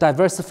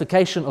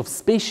diversification of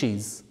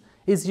species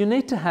is you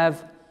need to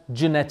have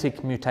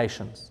genetic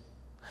mutations.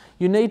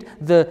 You need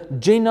the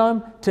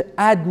genome to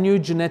add new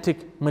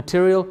genetic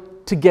material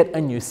to get a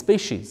new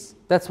species.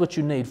 That's what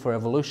you need for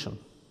evolution.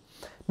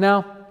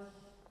 Now,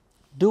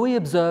 do we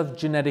observe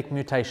genetic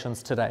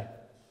mutations today?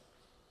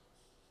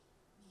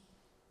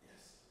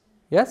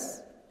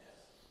 Yes?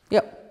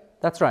 Yep,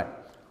 that's right.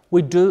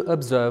 We do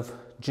observe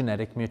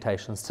genetic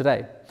mutations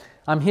today.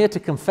 I'm here to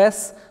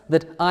confess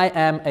that I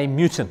am a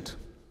mutant.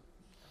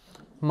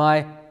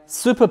 My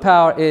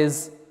superpower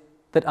is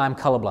that I'm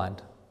colorblind.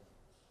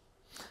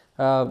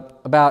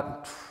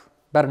 About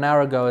an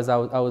hour ago, as I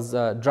was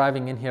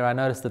driving in here, I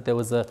noticed that there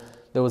was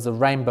a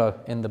rainbow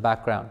in the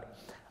background.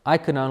 I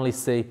can only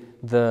see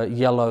the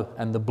yellow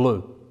and the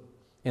blue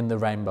in the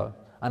rainbow.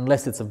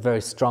 Unless it's a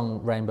very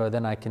strong rainbow,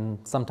 then I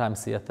can sometimes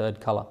see a third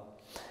color.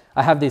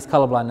 I have these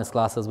colorblindness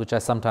glasses, which I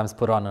sometimes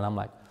put on, and I'm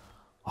like,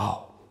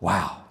 oh,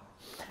 wow.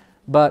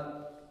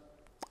 But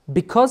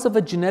because of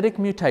a genetic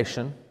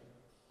mutation,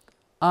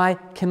 I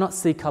cannot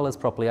see colors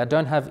properly. I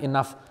don't have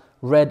enough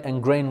red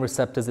and green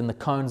receptors in the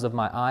cones of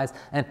my eyes,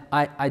 and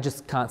I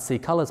just can't see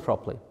colors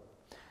properly.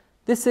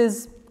 This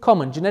is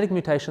common. Genetic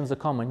mutations are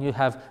common. You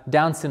have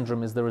Down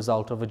syndrome is the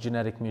result of a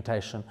genetic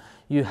mutation.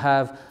 You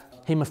have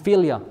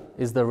hemophilia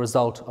is the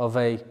result of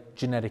a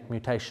genetic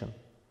mutation.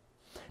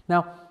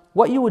 Now,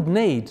 what you would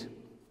need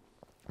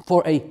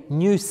for a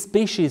new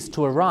species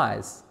to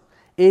arise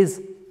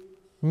is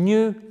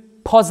new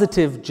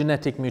positive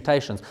genetic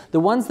mutations. The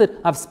ones that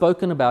I've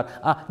spoken about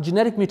are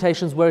genetic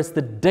mutations where it's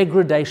the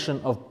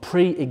degradation of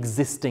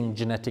pre-existing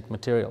genetic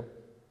material.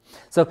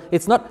 So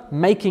it's not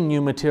making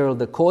new material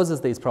that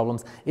causes these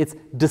problems, it's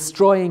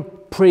destroying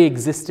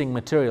pre-existing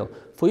material.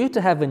 For you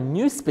to have a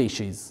new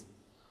species,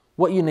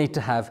 what you need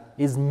to have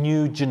is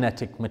new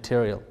genetic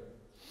material.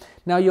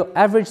 Now, your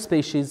average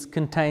species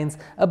contains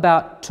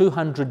about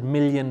 200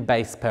 million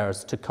base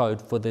pairs to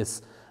code for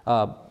this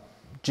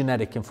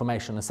genetic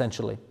information,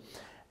 essentially.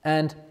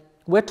 And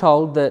we're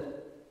told that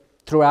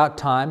throughout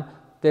time,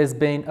 there's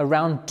been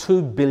around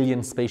 2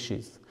 billion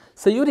species.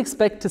 So you would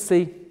expect to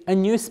see a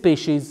new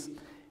species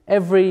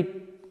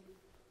every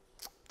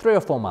 3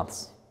 or 4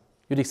 months.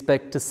 You'd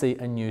expect to see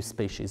a new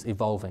species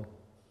evolving.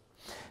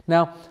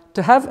 Now,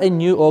 to have a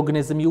new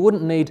organism, you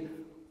wouldn't need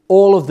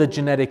all of the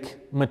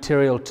genetic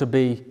material to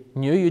be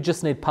new, you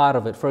just need part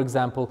of it. For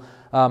example,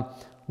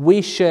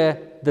 we share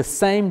the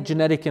same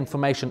genetic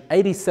information,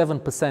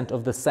 87%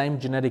 of the same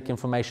genetic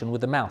information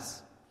with a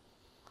mouse.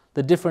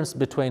 The difference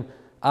between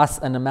us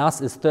and a mouse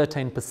is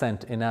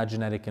 13% in our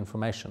genetic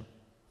information.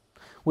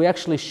 We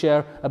actually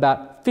share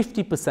about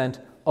 50%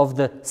 of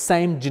the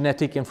same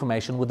genetic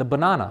information with a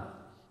banana,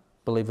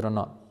 believe it or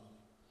not.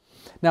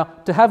 Now,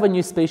 to have a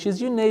new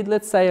species, you need,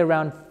 let's say,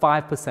 around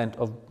 5%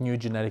 of new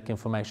genetic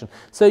information.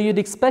 So you'd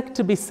expect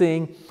to be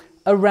seeing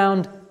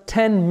around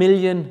 10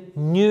 million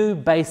new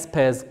base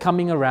pairs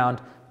coming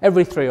around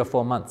every 3 or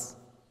 4 months.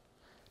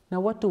 Now,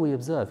 what do we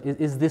observe?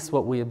 Is this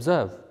what we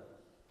observe?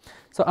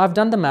 So I've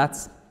done the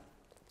maths.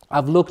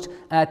 I've looked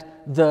at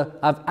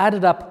I've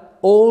added up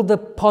all the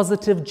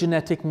positive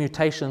genetic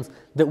mutations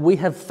that we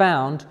have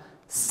found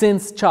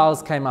since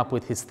Charles came up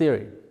with his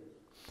theory.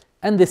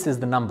 And this is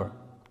the number.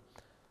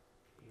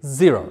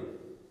 0.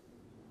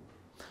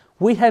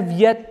 We have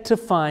yet to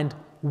find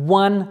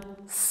one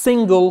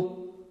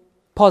single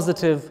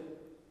positive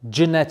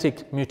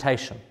genetic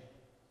mutation.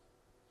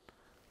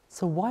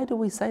 So why do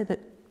we say that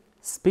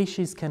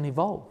species can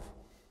evolve?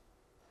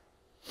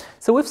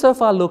 So we've so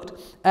far looked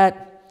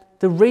at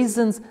the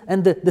reasons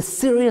and the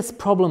serious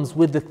problems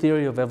with the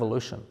theory of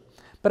evolution.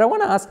 But I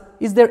want to ask,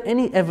 is there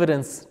any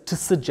evidence to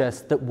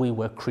suggest that we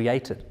were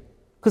created?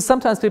 Because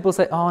sometimes people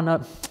say, oh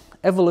no,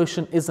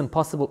 evolution isn't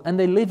possible, and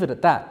they leave it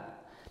at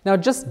that. Now,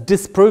 just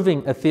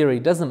disproving a theory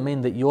doesn't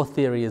mean that your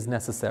theory is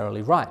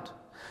necessarily right.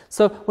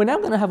 So we're now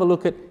going to have a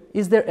look at,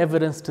 is there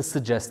evidence to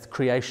suggest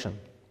creation?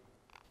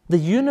 The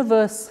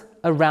universe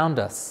around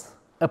us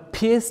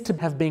appears to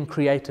have been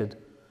created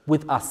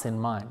with us in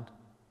mind.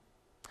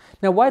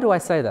 Now, why do I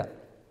say that?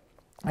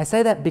 I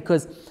say that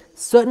because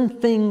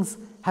certain things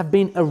have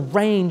been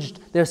arranged,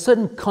 there are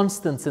certain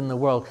constants in the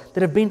world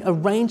that have been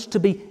arranged to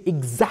be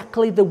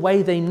exactly the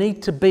way they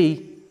need to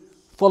be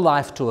for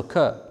life to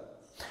occur.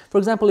 For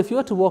example, if you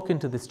were to walk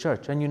into this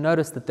church and you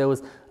noticed that there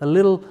was a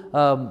little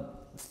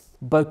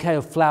bouquet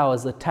of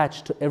flowers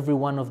attached to every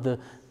one of the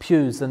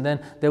pews, and then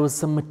there was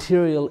some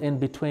material in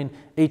between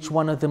each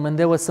one of them, and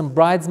there were some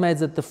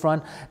bridesmaids at the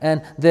front,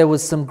 and there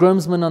was some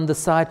groomsmen on the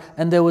side,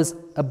 and there was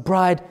a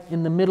bride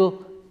in the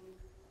middle,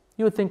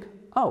 you would think,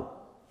 oh,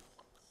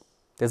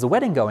 there's a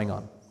wedding going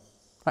on.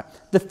 Right?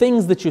 The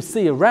things that you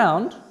see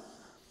around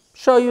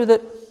show you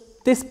that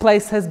this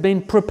place has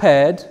been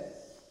prepared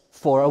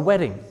for a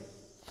wedding.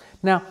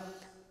 Now,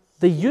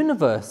 the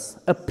universe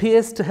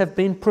appears to have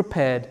been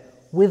prepared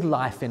with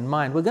life in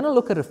mind. We're going to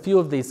look at a few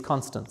of these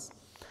constants.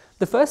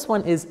 The first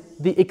one is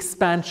the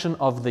expansion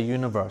of the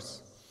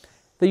universe.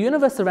 The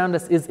universe around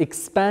us is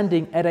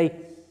expanding at a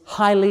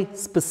highly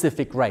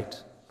specific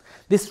rate.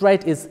 This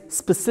rate is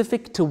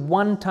specific to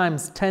 1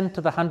 times 10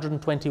 to the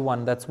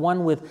 121. That's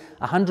 1 with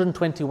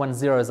 121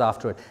 zeros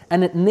after it.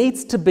 And it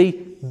needs to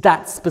be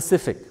that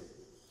specific.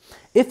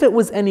 If it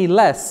was any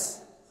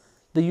less,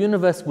 the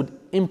universe would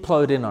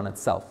implode in on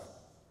itself.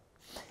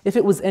 If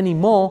it was any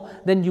more,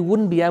 then you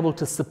wouldn't be able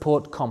to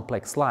support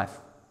complex life.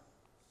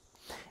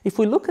 If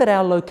we look at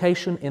our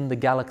location in the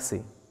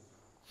galaxy,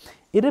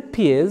 it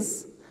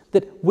appears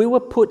that we were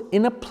put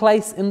in a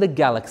place in the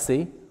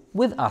galaxy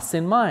with us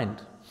in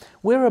mind.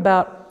 We're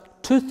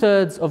about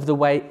 2/3 of the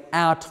way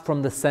out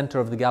from the center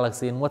of the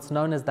galaxy in what's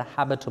known as the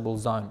habitable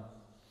zone.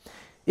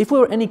 If we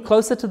were any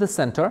closer to the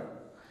center,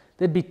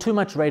 there'd be too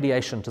much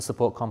radiation to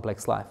support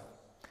complex life.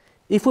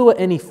 If we were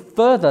any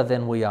further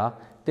than we are,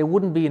 there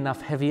wouldn't be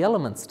enough heavy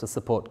elements to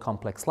support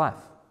complex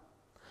life.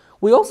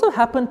 We also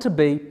happen to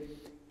be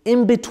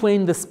in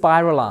between the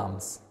spiral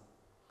arms.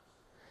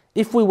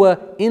 If we were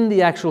in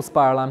the actual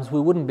spiral arms, we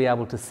wouldn't be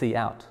able to see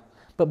out.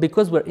 But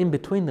because we're in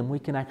between them, we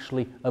can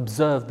actually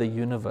observe the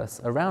universe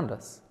around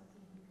us.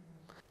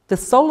 The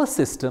solar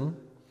system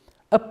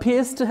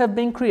appears to have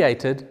been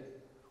created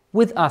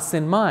with us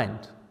in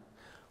mind.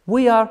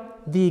 We are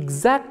the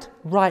exact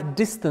right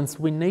distance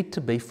we need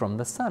to be from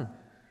the sun.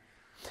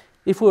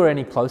 If we were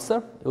any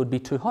closer, it would be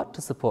too hot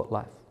to support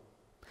life.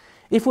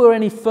 If we were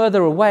any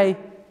further away,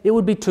 it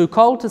would be too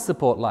cold to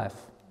support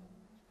life.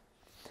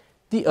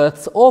 The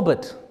Earth's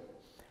orbit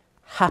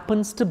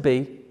happens to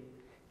be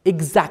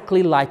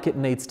exactly like it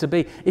needs to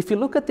be. If you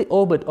look at the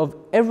orbit of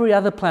every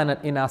other planet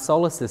in our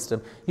solar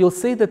system, you'll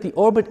see that the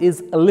orbit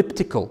is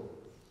elliptical.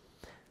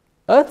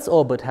 Earth's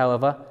orbit,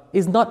 however,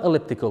 is not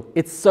elliptical,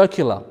 it's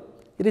circular.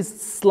 It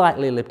is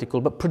slightly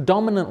elliptical, but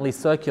predominantly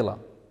circular.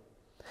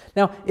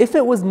 Now, if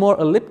it was more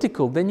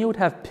elliptical, then you would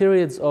have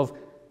periods of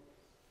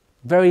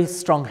very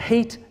strong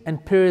heat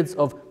and periods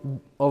of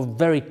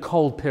very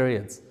cold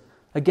periods.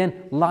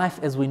 Again, life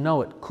as we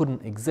know it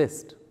couldn't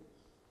exist.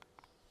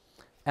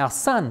 Our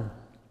sun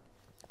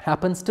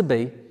happens to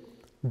be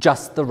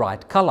just the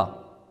right color.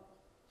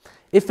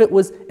 If it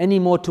was any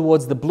more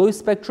towards the blue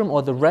spectrum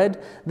or the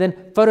red, then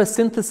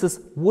photosynthesis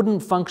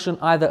wouldn't function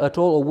either at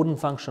all or wouldn't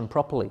function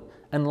properly,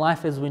 and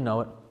life as we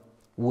know it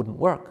wouldn't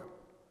work.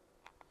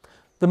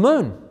 The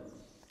moon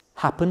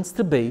happens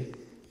to be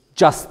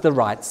just the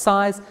right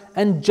size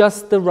and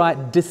just the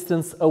right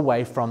distance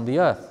away from the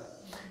Earth.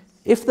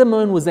 If the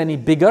moon was any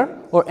bigger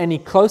or any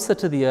closer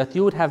to the Earth,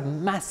 you would have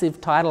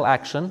massive tidal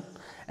action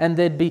and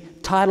there'd be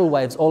tidal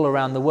waves all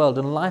around the world,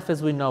 and life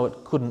as we know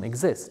it couldn't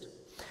exist.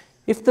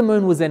 If the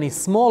moon was any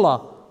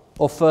smaller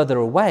or further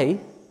away,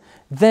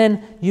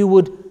 then you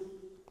would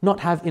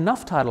not have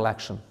enough tidal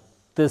action.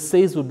 The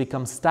seas would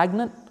become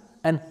stagnant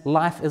and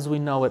life as we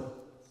know it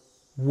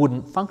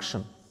wouldn't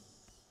function.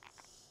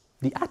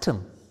 The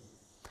atom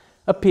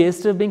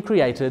appears to have been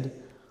created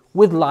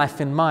with life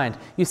in mind.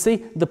 You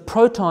see, the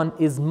proton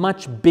is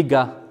much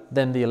bigger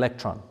than the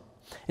electron.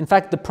 In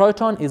fact, the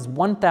proton is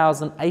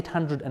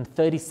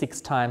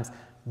 1,836 times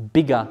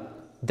bigger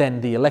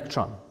than the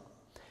electron.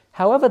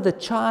 However, the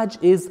charge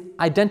is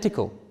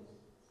identical.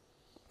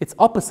 It's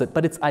opposite,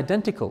 but it's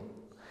identical.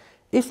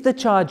 If the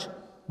charge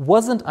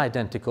wasn't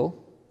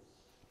identical,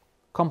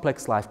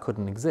 complex life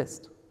couldn't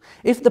exist.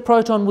 If the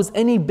proton was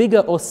any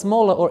bigger or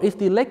smaller, or if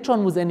the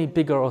electron was any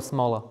bigger or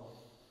smaller,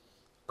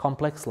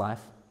 complex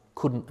life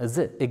couldn't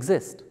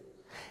exist.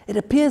 It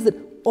appears that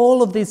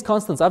all of these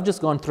constants, I've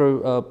just gone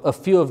through a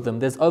few of them,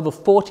 there's over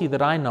 40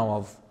 that I know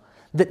of,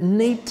 that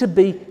need to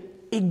be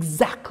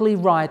exactly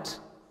right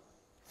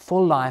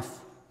for life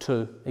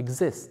to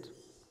exist.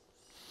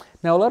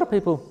 Now, a lot of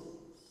people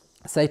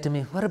say to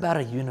me, what about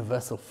a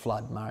universal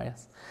flood,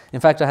 Marius? In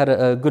fact, I had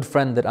a good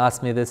friend that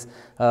asked me this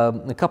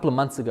a couple of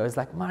months ago. He's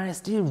like, Marius,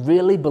 do you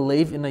really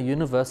believe in a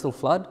universal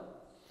flood?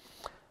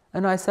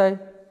 And I say,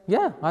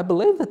 yeah, I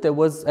believe that there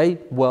was a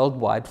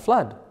worldwide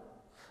flood.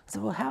 I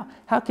said, well,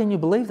 how can you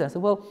believe that? I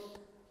said, well,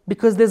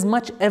 because there's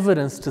much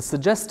evidence to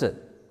suggest it.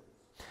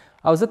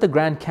 I was at the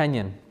Grand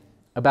Canyon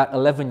about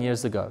 11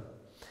 years ago.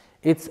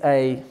 It's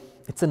an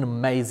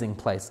amazing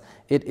place.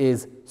 It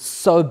is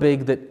so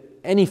big that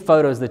any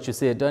photos that you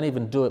see it don't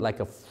even do it like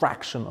a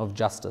fraction of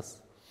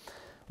justice.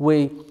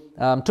 We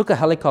took a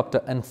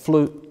helicopter and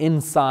flew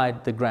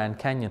inside the Grand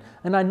Canyon.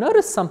 And I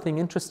noticed something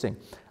interesting.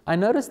 I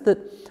noticed that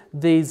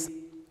these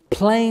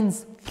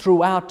plains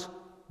throughout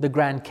the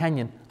Grand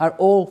Canyon are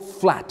all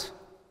flat.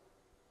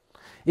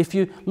 If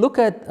you look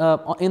at,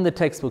 in the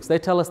textbooks, they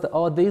tell us that,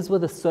 oh, these were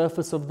the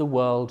surface of the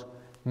world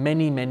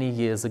many, many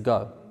years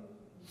ago.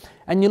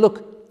 And you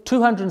look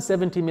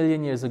 270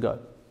 million years ago,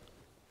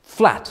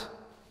 flat.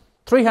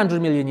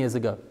 300 million years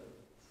ago,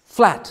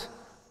 flat.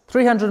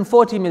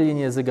 340 million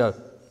years ago,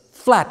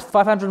 flat.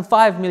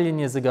 505 million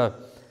years ago,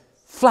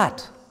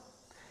 flat.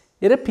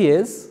 It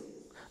appears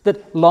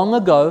that long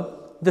ago,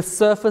 the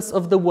surface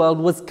of the world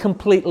was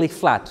completely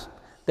flat.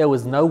 There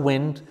was no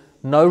wind,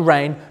 no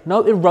rain,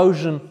 no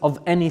erosion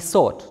of any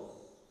sort.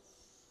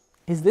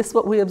 Is this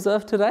what we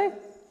observe today?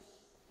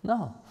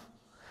 No.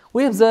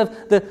 We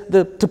observe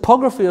the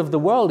topography of the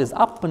world is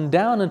up and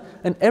down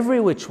and every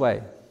which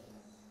way.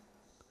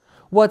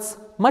 What's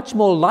much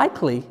more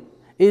likely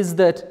is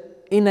that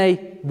in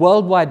a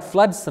worldwide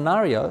flood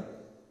scenario,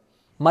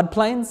 mud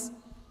plains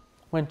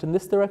went in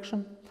this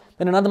direction,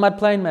 then another mud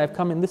plain may have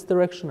come in this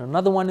direction,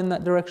 another one in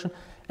that direction,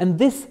 and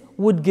this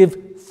would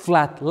give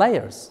flat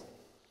layers.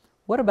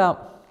 What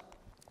about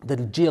the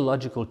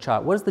geological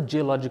chart? What does the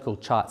geological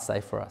chart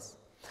say for us?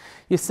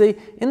 You see,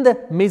 in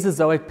the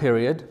Mesozoic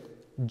period,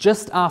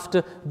 just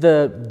after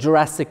the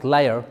Jurassic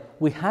layer,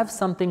 we have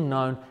something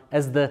known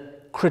as the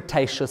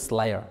Cretaceous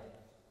layer.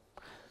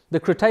 The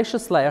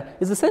Cretaceous layer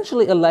is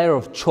essentially a layer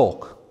of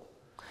chalk,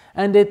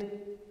 and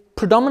it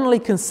predominantly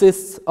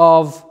consists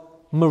of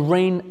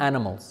marine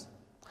animals.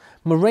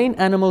 Marine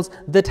animals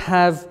that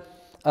have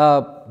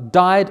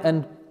died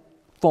and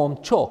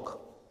formed chalk.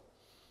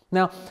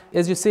 Now,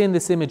 as you see in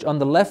this image, on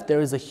the left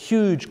there is a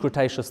huge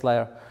Cretaceous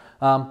layer.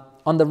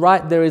 On the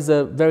right there is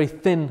a very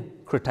thin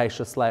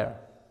Cretaceous layer.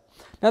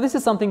 Now this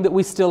is something that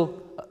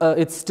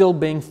it's still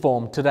being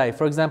formed today.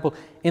 For example,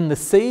 in the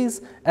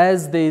seas,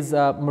 as these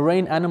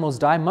marine animals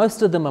die,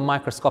 most of them are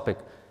microscopic.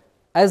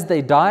 As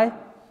they die,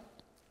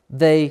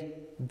 they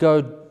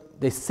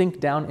sink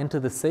down into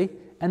the sea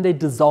and they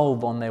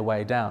dissolve on their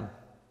way down.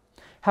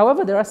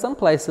 However, there are some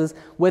places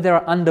where there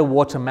are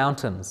underwater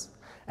mountains.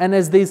 And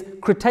as these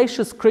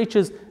Cretaceous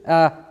creatures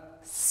are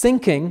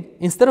sinking,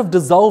 instead of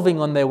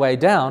dissolving on their way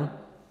down,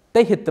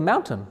 they hit the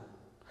mountain.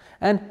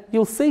 And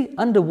you'll see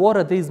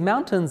underwater these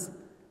mountains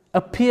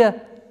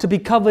appear to be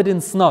covered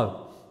in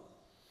snow.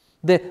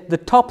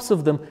 The tops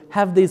of them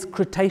have these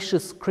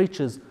Cretaceous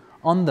creatures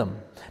on them.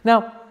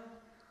 Now,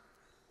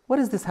 what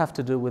does this have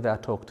to do with our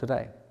talk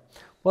today?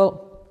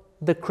 Well,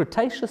 the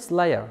Cretaceous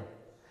layer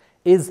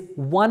is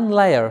one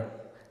layer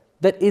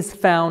that is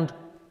found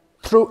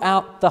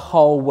throughout the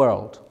whole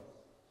world.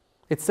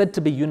 It's said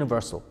to be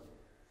universal.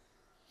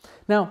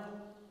 Now,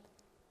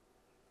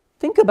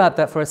 think about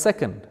that for a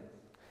second.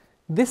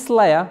 This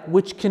layer,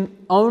 which can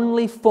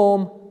only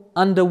form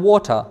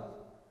underwater,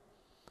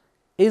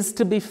 is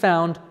to be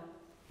found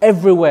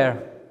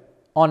everywhere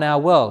on our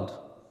world.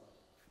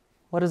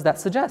 What does that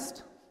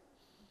suggest?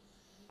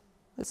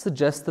 It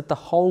suggests that the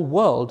whole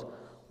world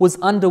was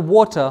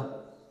underwater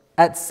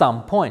at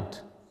some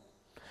point.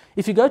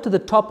 If you go to the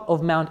top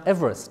of Mount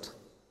Everest,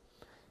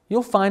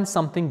 you'll find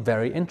something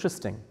very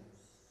interesting.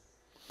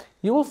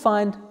 You will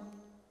find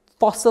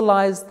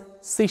fossilized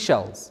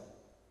seashells.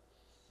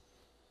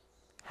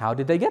 How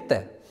did they get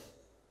there?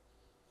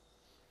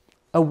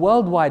 A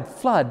worldwide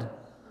flood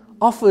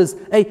offers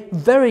a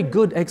very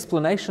good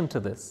explanation to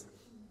this.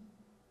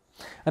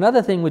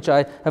 Another thing which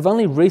I have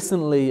only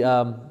recently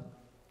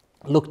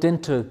looked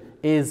into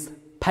is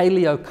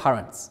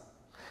paleocurrents.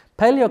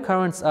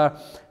 Paleocurrents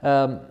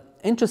are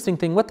interesting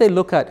thing. What they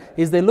look at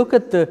is they look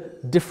at the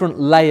different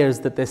layers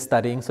that they're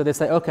studying. So they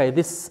say, okay,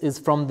 this is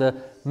from the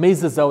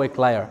Mesozoic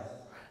layer.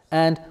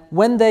 And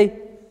when they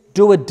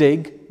do a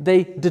dig,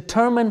 they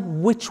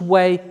determine which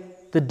way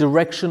the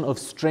direction of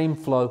stream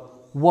flow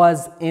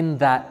was in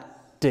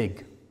that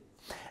dig.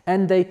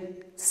 And they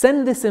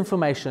send this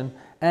information,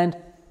 and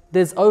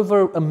there's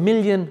over 1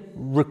 million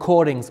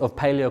recordings of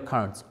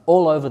paleocurrents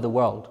all over the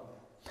world.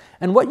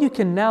 And what you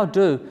can now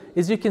do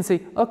is you can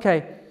see,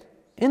 okay,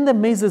 in the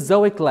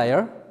Mesozoic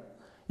layer,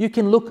 you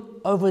can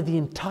look over the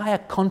entire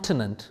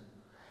continent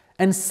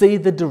and see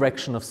the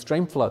direction of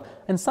stream flow.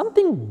 And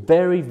something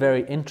very,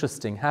 very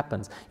interesting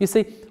happens. You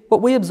see,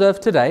 what we observe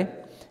today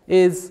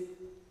is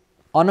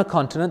on a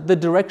continent, the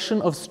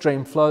direction of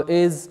stream flow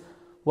is,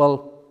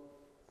 well,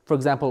 For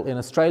example, in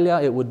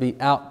Australia, it would be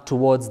out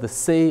towards the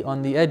sea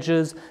on the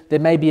edges. There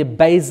may be a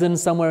basin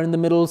somewhere in the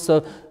middle,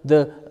 so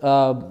the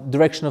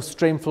direction of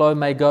stream flow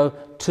may go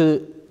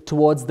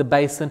towards the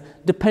basin,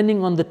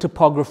 depending on the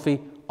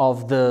topography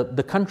of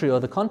the country or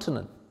the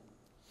continent.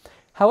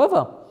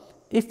 However,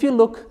 if you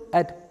look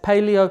at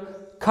paleo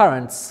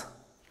currents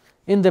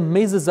in the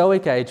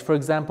Mesozoic age, for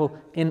example,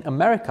 in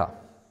America,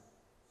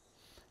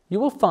 you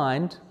will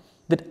find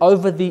that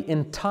over the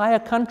entire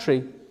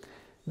country,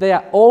 they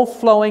are all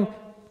flowing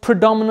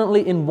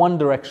predominantly in one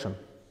direction.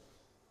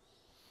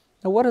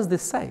 Now, what does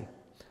this say?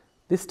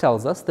 This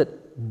tells us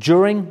that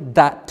during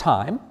that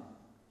time,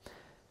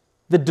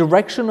 the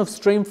direction of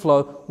stream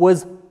flow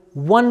was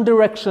one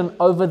direction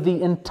over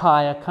the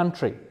entire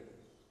country.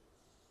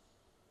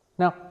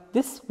 Now,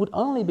 this would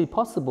only be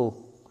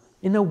possible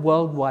in a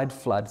worldwide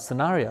flood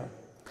scenario.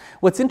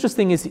 What's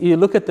interesting is you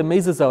look at the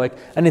Mesozoic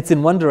and it's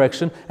in one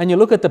direction, and you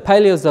look at the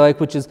Paleozoic,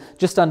 which is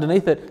just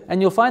underneath it,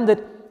 and you'll find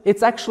that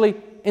it's actually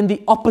in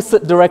the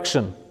opposite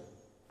direction.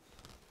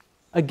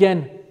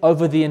 Again,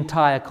 over the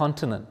entire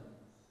continent.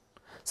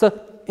 So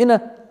in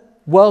a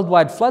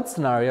worldwide flood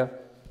scenario,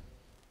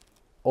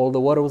 all the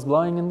water was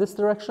blowing in this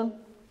direction,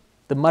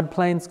 the mud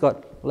plains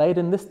got laid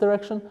in this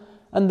direction,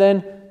 and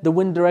then the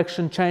wind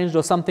direction changed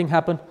or something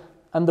happened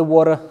and the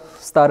water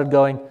started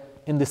going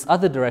in this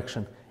other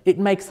direction. It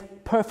makes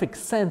perfect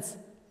sense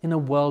in a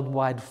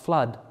worldwide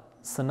flood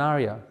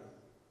scenario.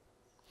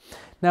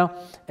 Now,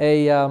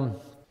 a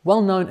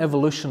well-known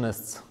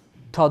evolutionist,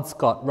 Todd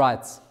Scott,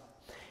 writes,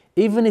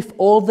 "Even if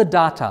all the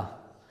data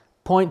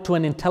point to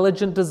an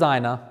intelligent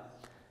designer,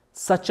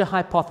 such a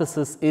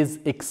hypothesis is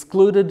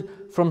excluded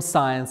from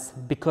science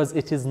because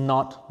it is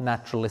not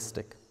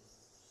naturalistic."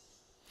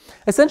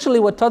 Essentially,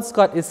 what Todd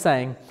Scott is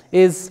saying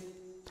is,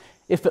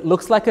 if it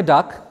looks like a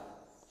duck,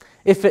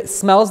 if it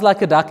smells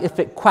like a duck, if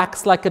it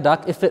quacks like a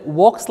duck, if it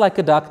walks like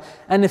a duck,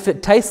 and if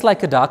it tastes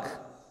like a duck,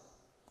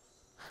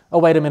 oh,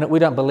 wait a minute, we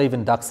don't believe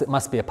in ducks, it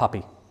must be a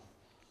puppy.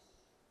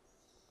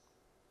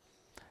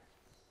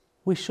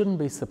 We shouldn't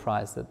be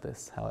surprised at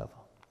this, however.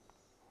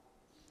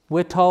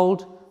 We're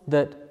told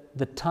that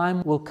the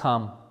time will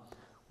come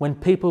when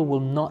people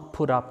will not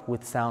put up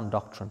with sound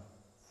doctrine.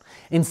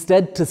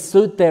 Instead, to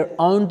suit their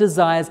own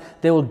desires,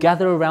 they will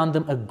gather around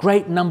them a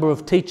great number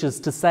of teachers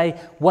to say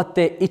what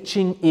their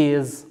itching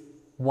ears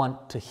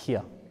want to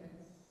hear.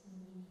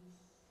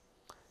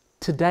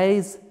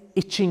 Today's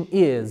itching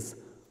ears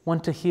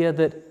want to hear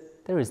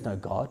that there is no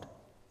God.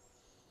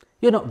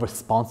 You're not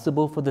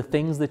responsible for the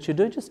things that you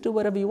do, just do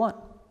whatever you want.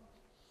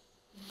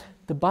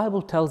 The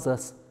Bible tells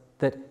us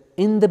that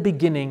in the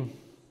beginning,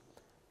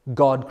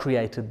 God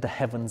created the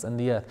heavens and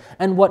the earth.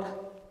 And what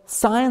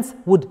science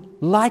would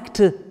like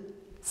to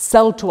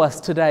sell to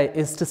us today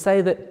is to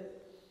say that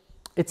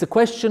it's a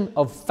question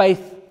of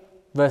faith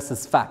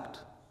versus fact.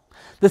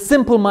 The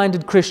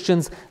simple-minded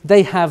Christians,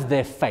 they have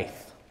their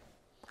faith.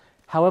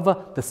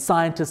 However, the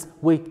scientists,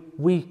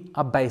 we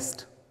are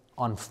based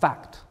on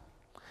fact.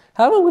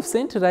 However, we've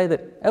seen today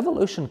that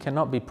evolution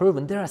cannot be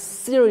proven. There are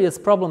serious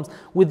problems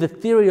with the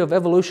theory of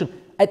evolution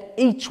at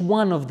each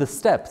one of the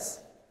steps.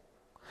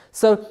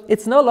 So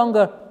it's no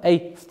longer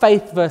a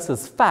faith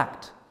versus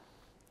fact,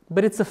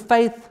 but it's a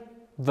faith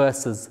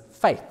versus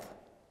faith.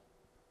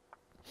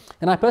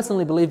 And I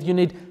personally believe you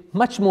need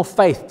much more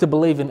faith to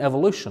believe in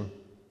evolution.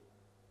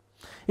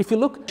 If you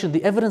look at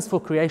the evidence for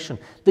creation,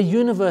 the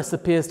universe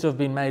appears to have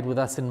been made with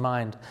us in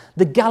mind.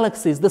 The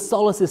galaxies, the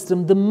solar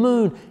system, the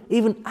moon,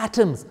 even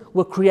atoms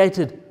were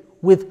created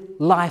with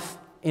life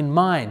in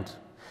mind.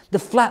 The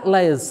flat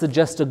layers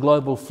suggest a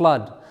global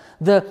flood.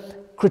 The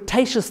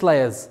Cretaceous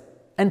layers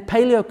and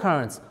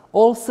paleocurrents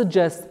all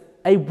suggest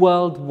a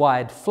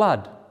worldwide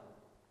flood.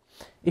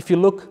 If you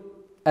look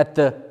at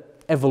the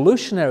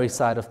evolutionary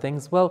side of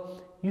things,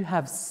 well, you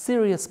have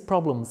serious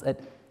problems at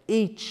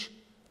each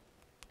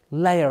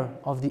layer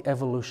of the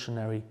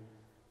evolutionary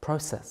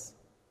process.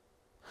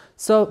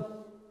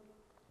 So,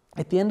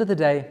 at the end of the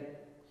day,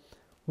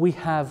 we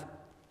have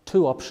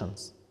two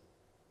options.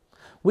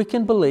 We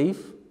can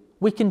believe,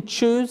 we can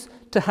choose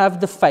to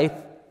have the faith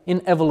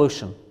in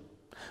evolution.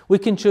 We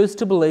can choose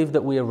to believe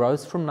that we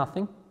arose from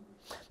nothing,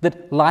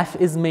 that life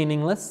is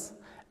meaningless,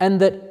 and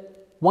that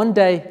one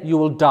day you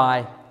will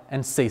die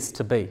and cease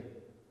to be.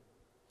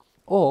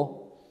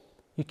 Or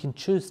you can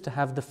choose to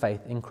have the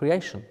faith in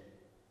creation.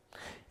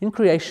 In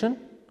creation,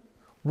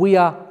 we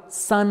are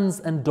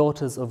sons and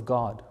daughters of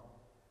God.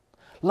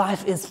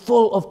 Life is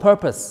full of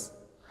purpose,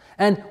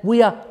 and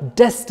we are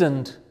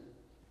destined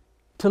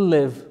to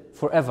live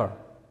forever.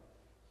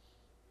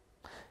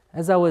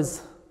 As I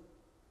was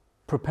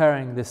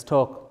preparing this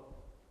talk,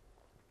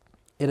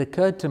 it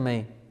occurred to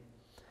me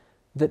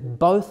that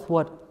both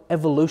what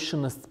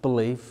evolutionists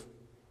believe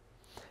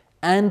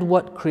and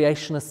what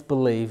creationists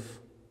believe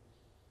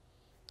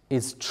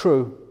is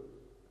true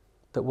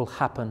that will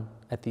happen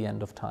at the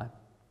end of time.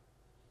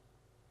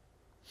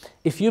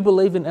 If you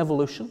believe in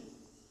evolution,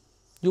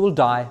 you will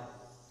die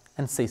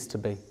and cease to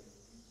be.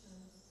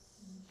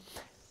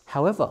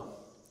 However,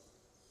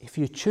 if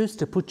you choose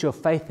to put your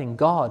faith in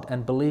God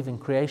and believe in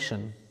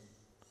creation,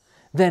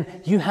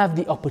 then you have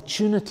the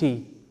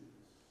opportunity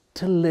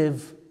to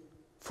live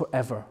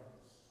forever.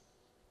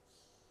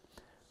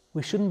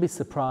 We shouldn't be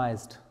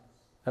surprised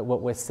at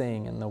what we're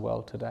seeing in the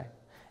world today.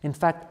 In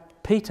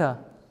fact, Peter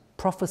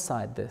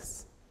prophesied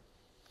this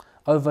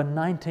over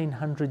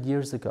 1900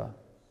 years ago.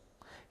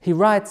 He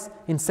writes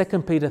in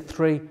 2 Peter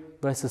 3,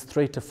 verses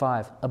 3 to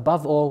 5,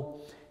 "Above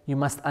all, you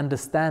must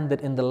understand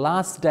that in the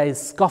last days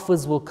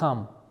scoffers will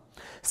come,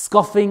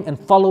 scoffing and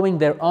following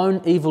their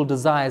own evil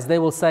desires. They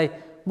will say,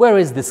 'Where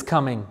is this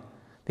coming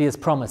He has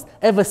promised?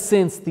 Ever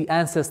since the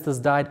ancestors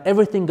died,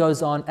 everything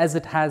goes on as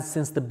it has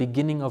since the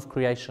beginning of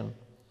creation.'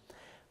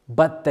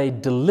 But they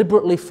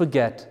deliberately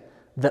forget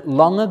that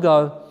long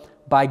ago,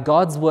 by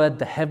God's word,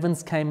 the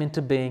heavens came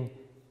into being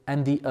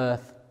and the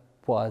earth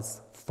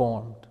was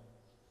formed."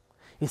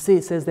 You see,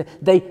 it says that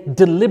they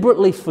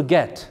deliberately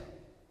forget.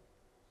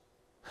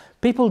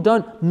 People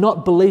don't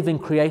not believe in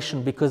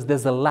creation because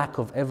there's a lack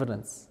of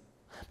evidence.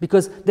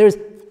 Because there is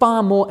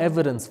far more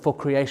evidence for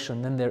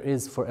creation than there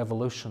is for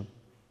evolution.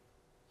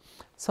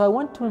 So I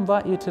want to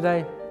invite you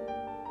today,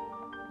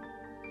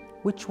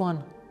 which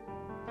one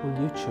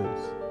will you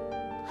choose?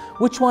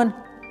 Which one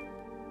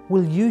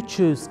will you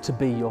choose to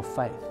be your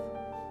faith?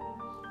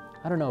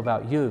 I don't know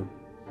about you,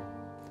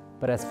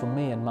 but as for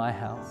me and my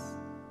house,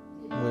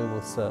 we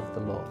will serve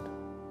the Lord.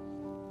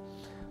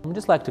 I'd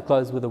just like to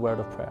close with a word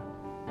of prayer.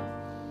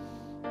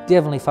 Dear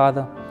Heavenly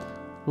Father,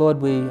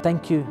 Lord, we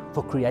thank you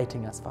for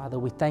creating us, Father.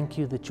 We thank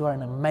you that you are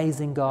an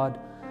amazing God.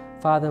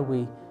 Father,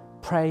 we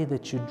pray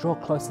that you draw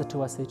closer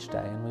to us each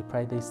day, and we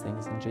pray these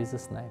things in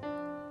Jesus' name.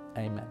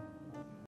 Amen.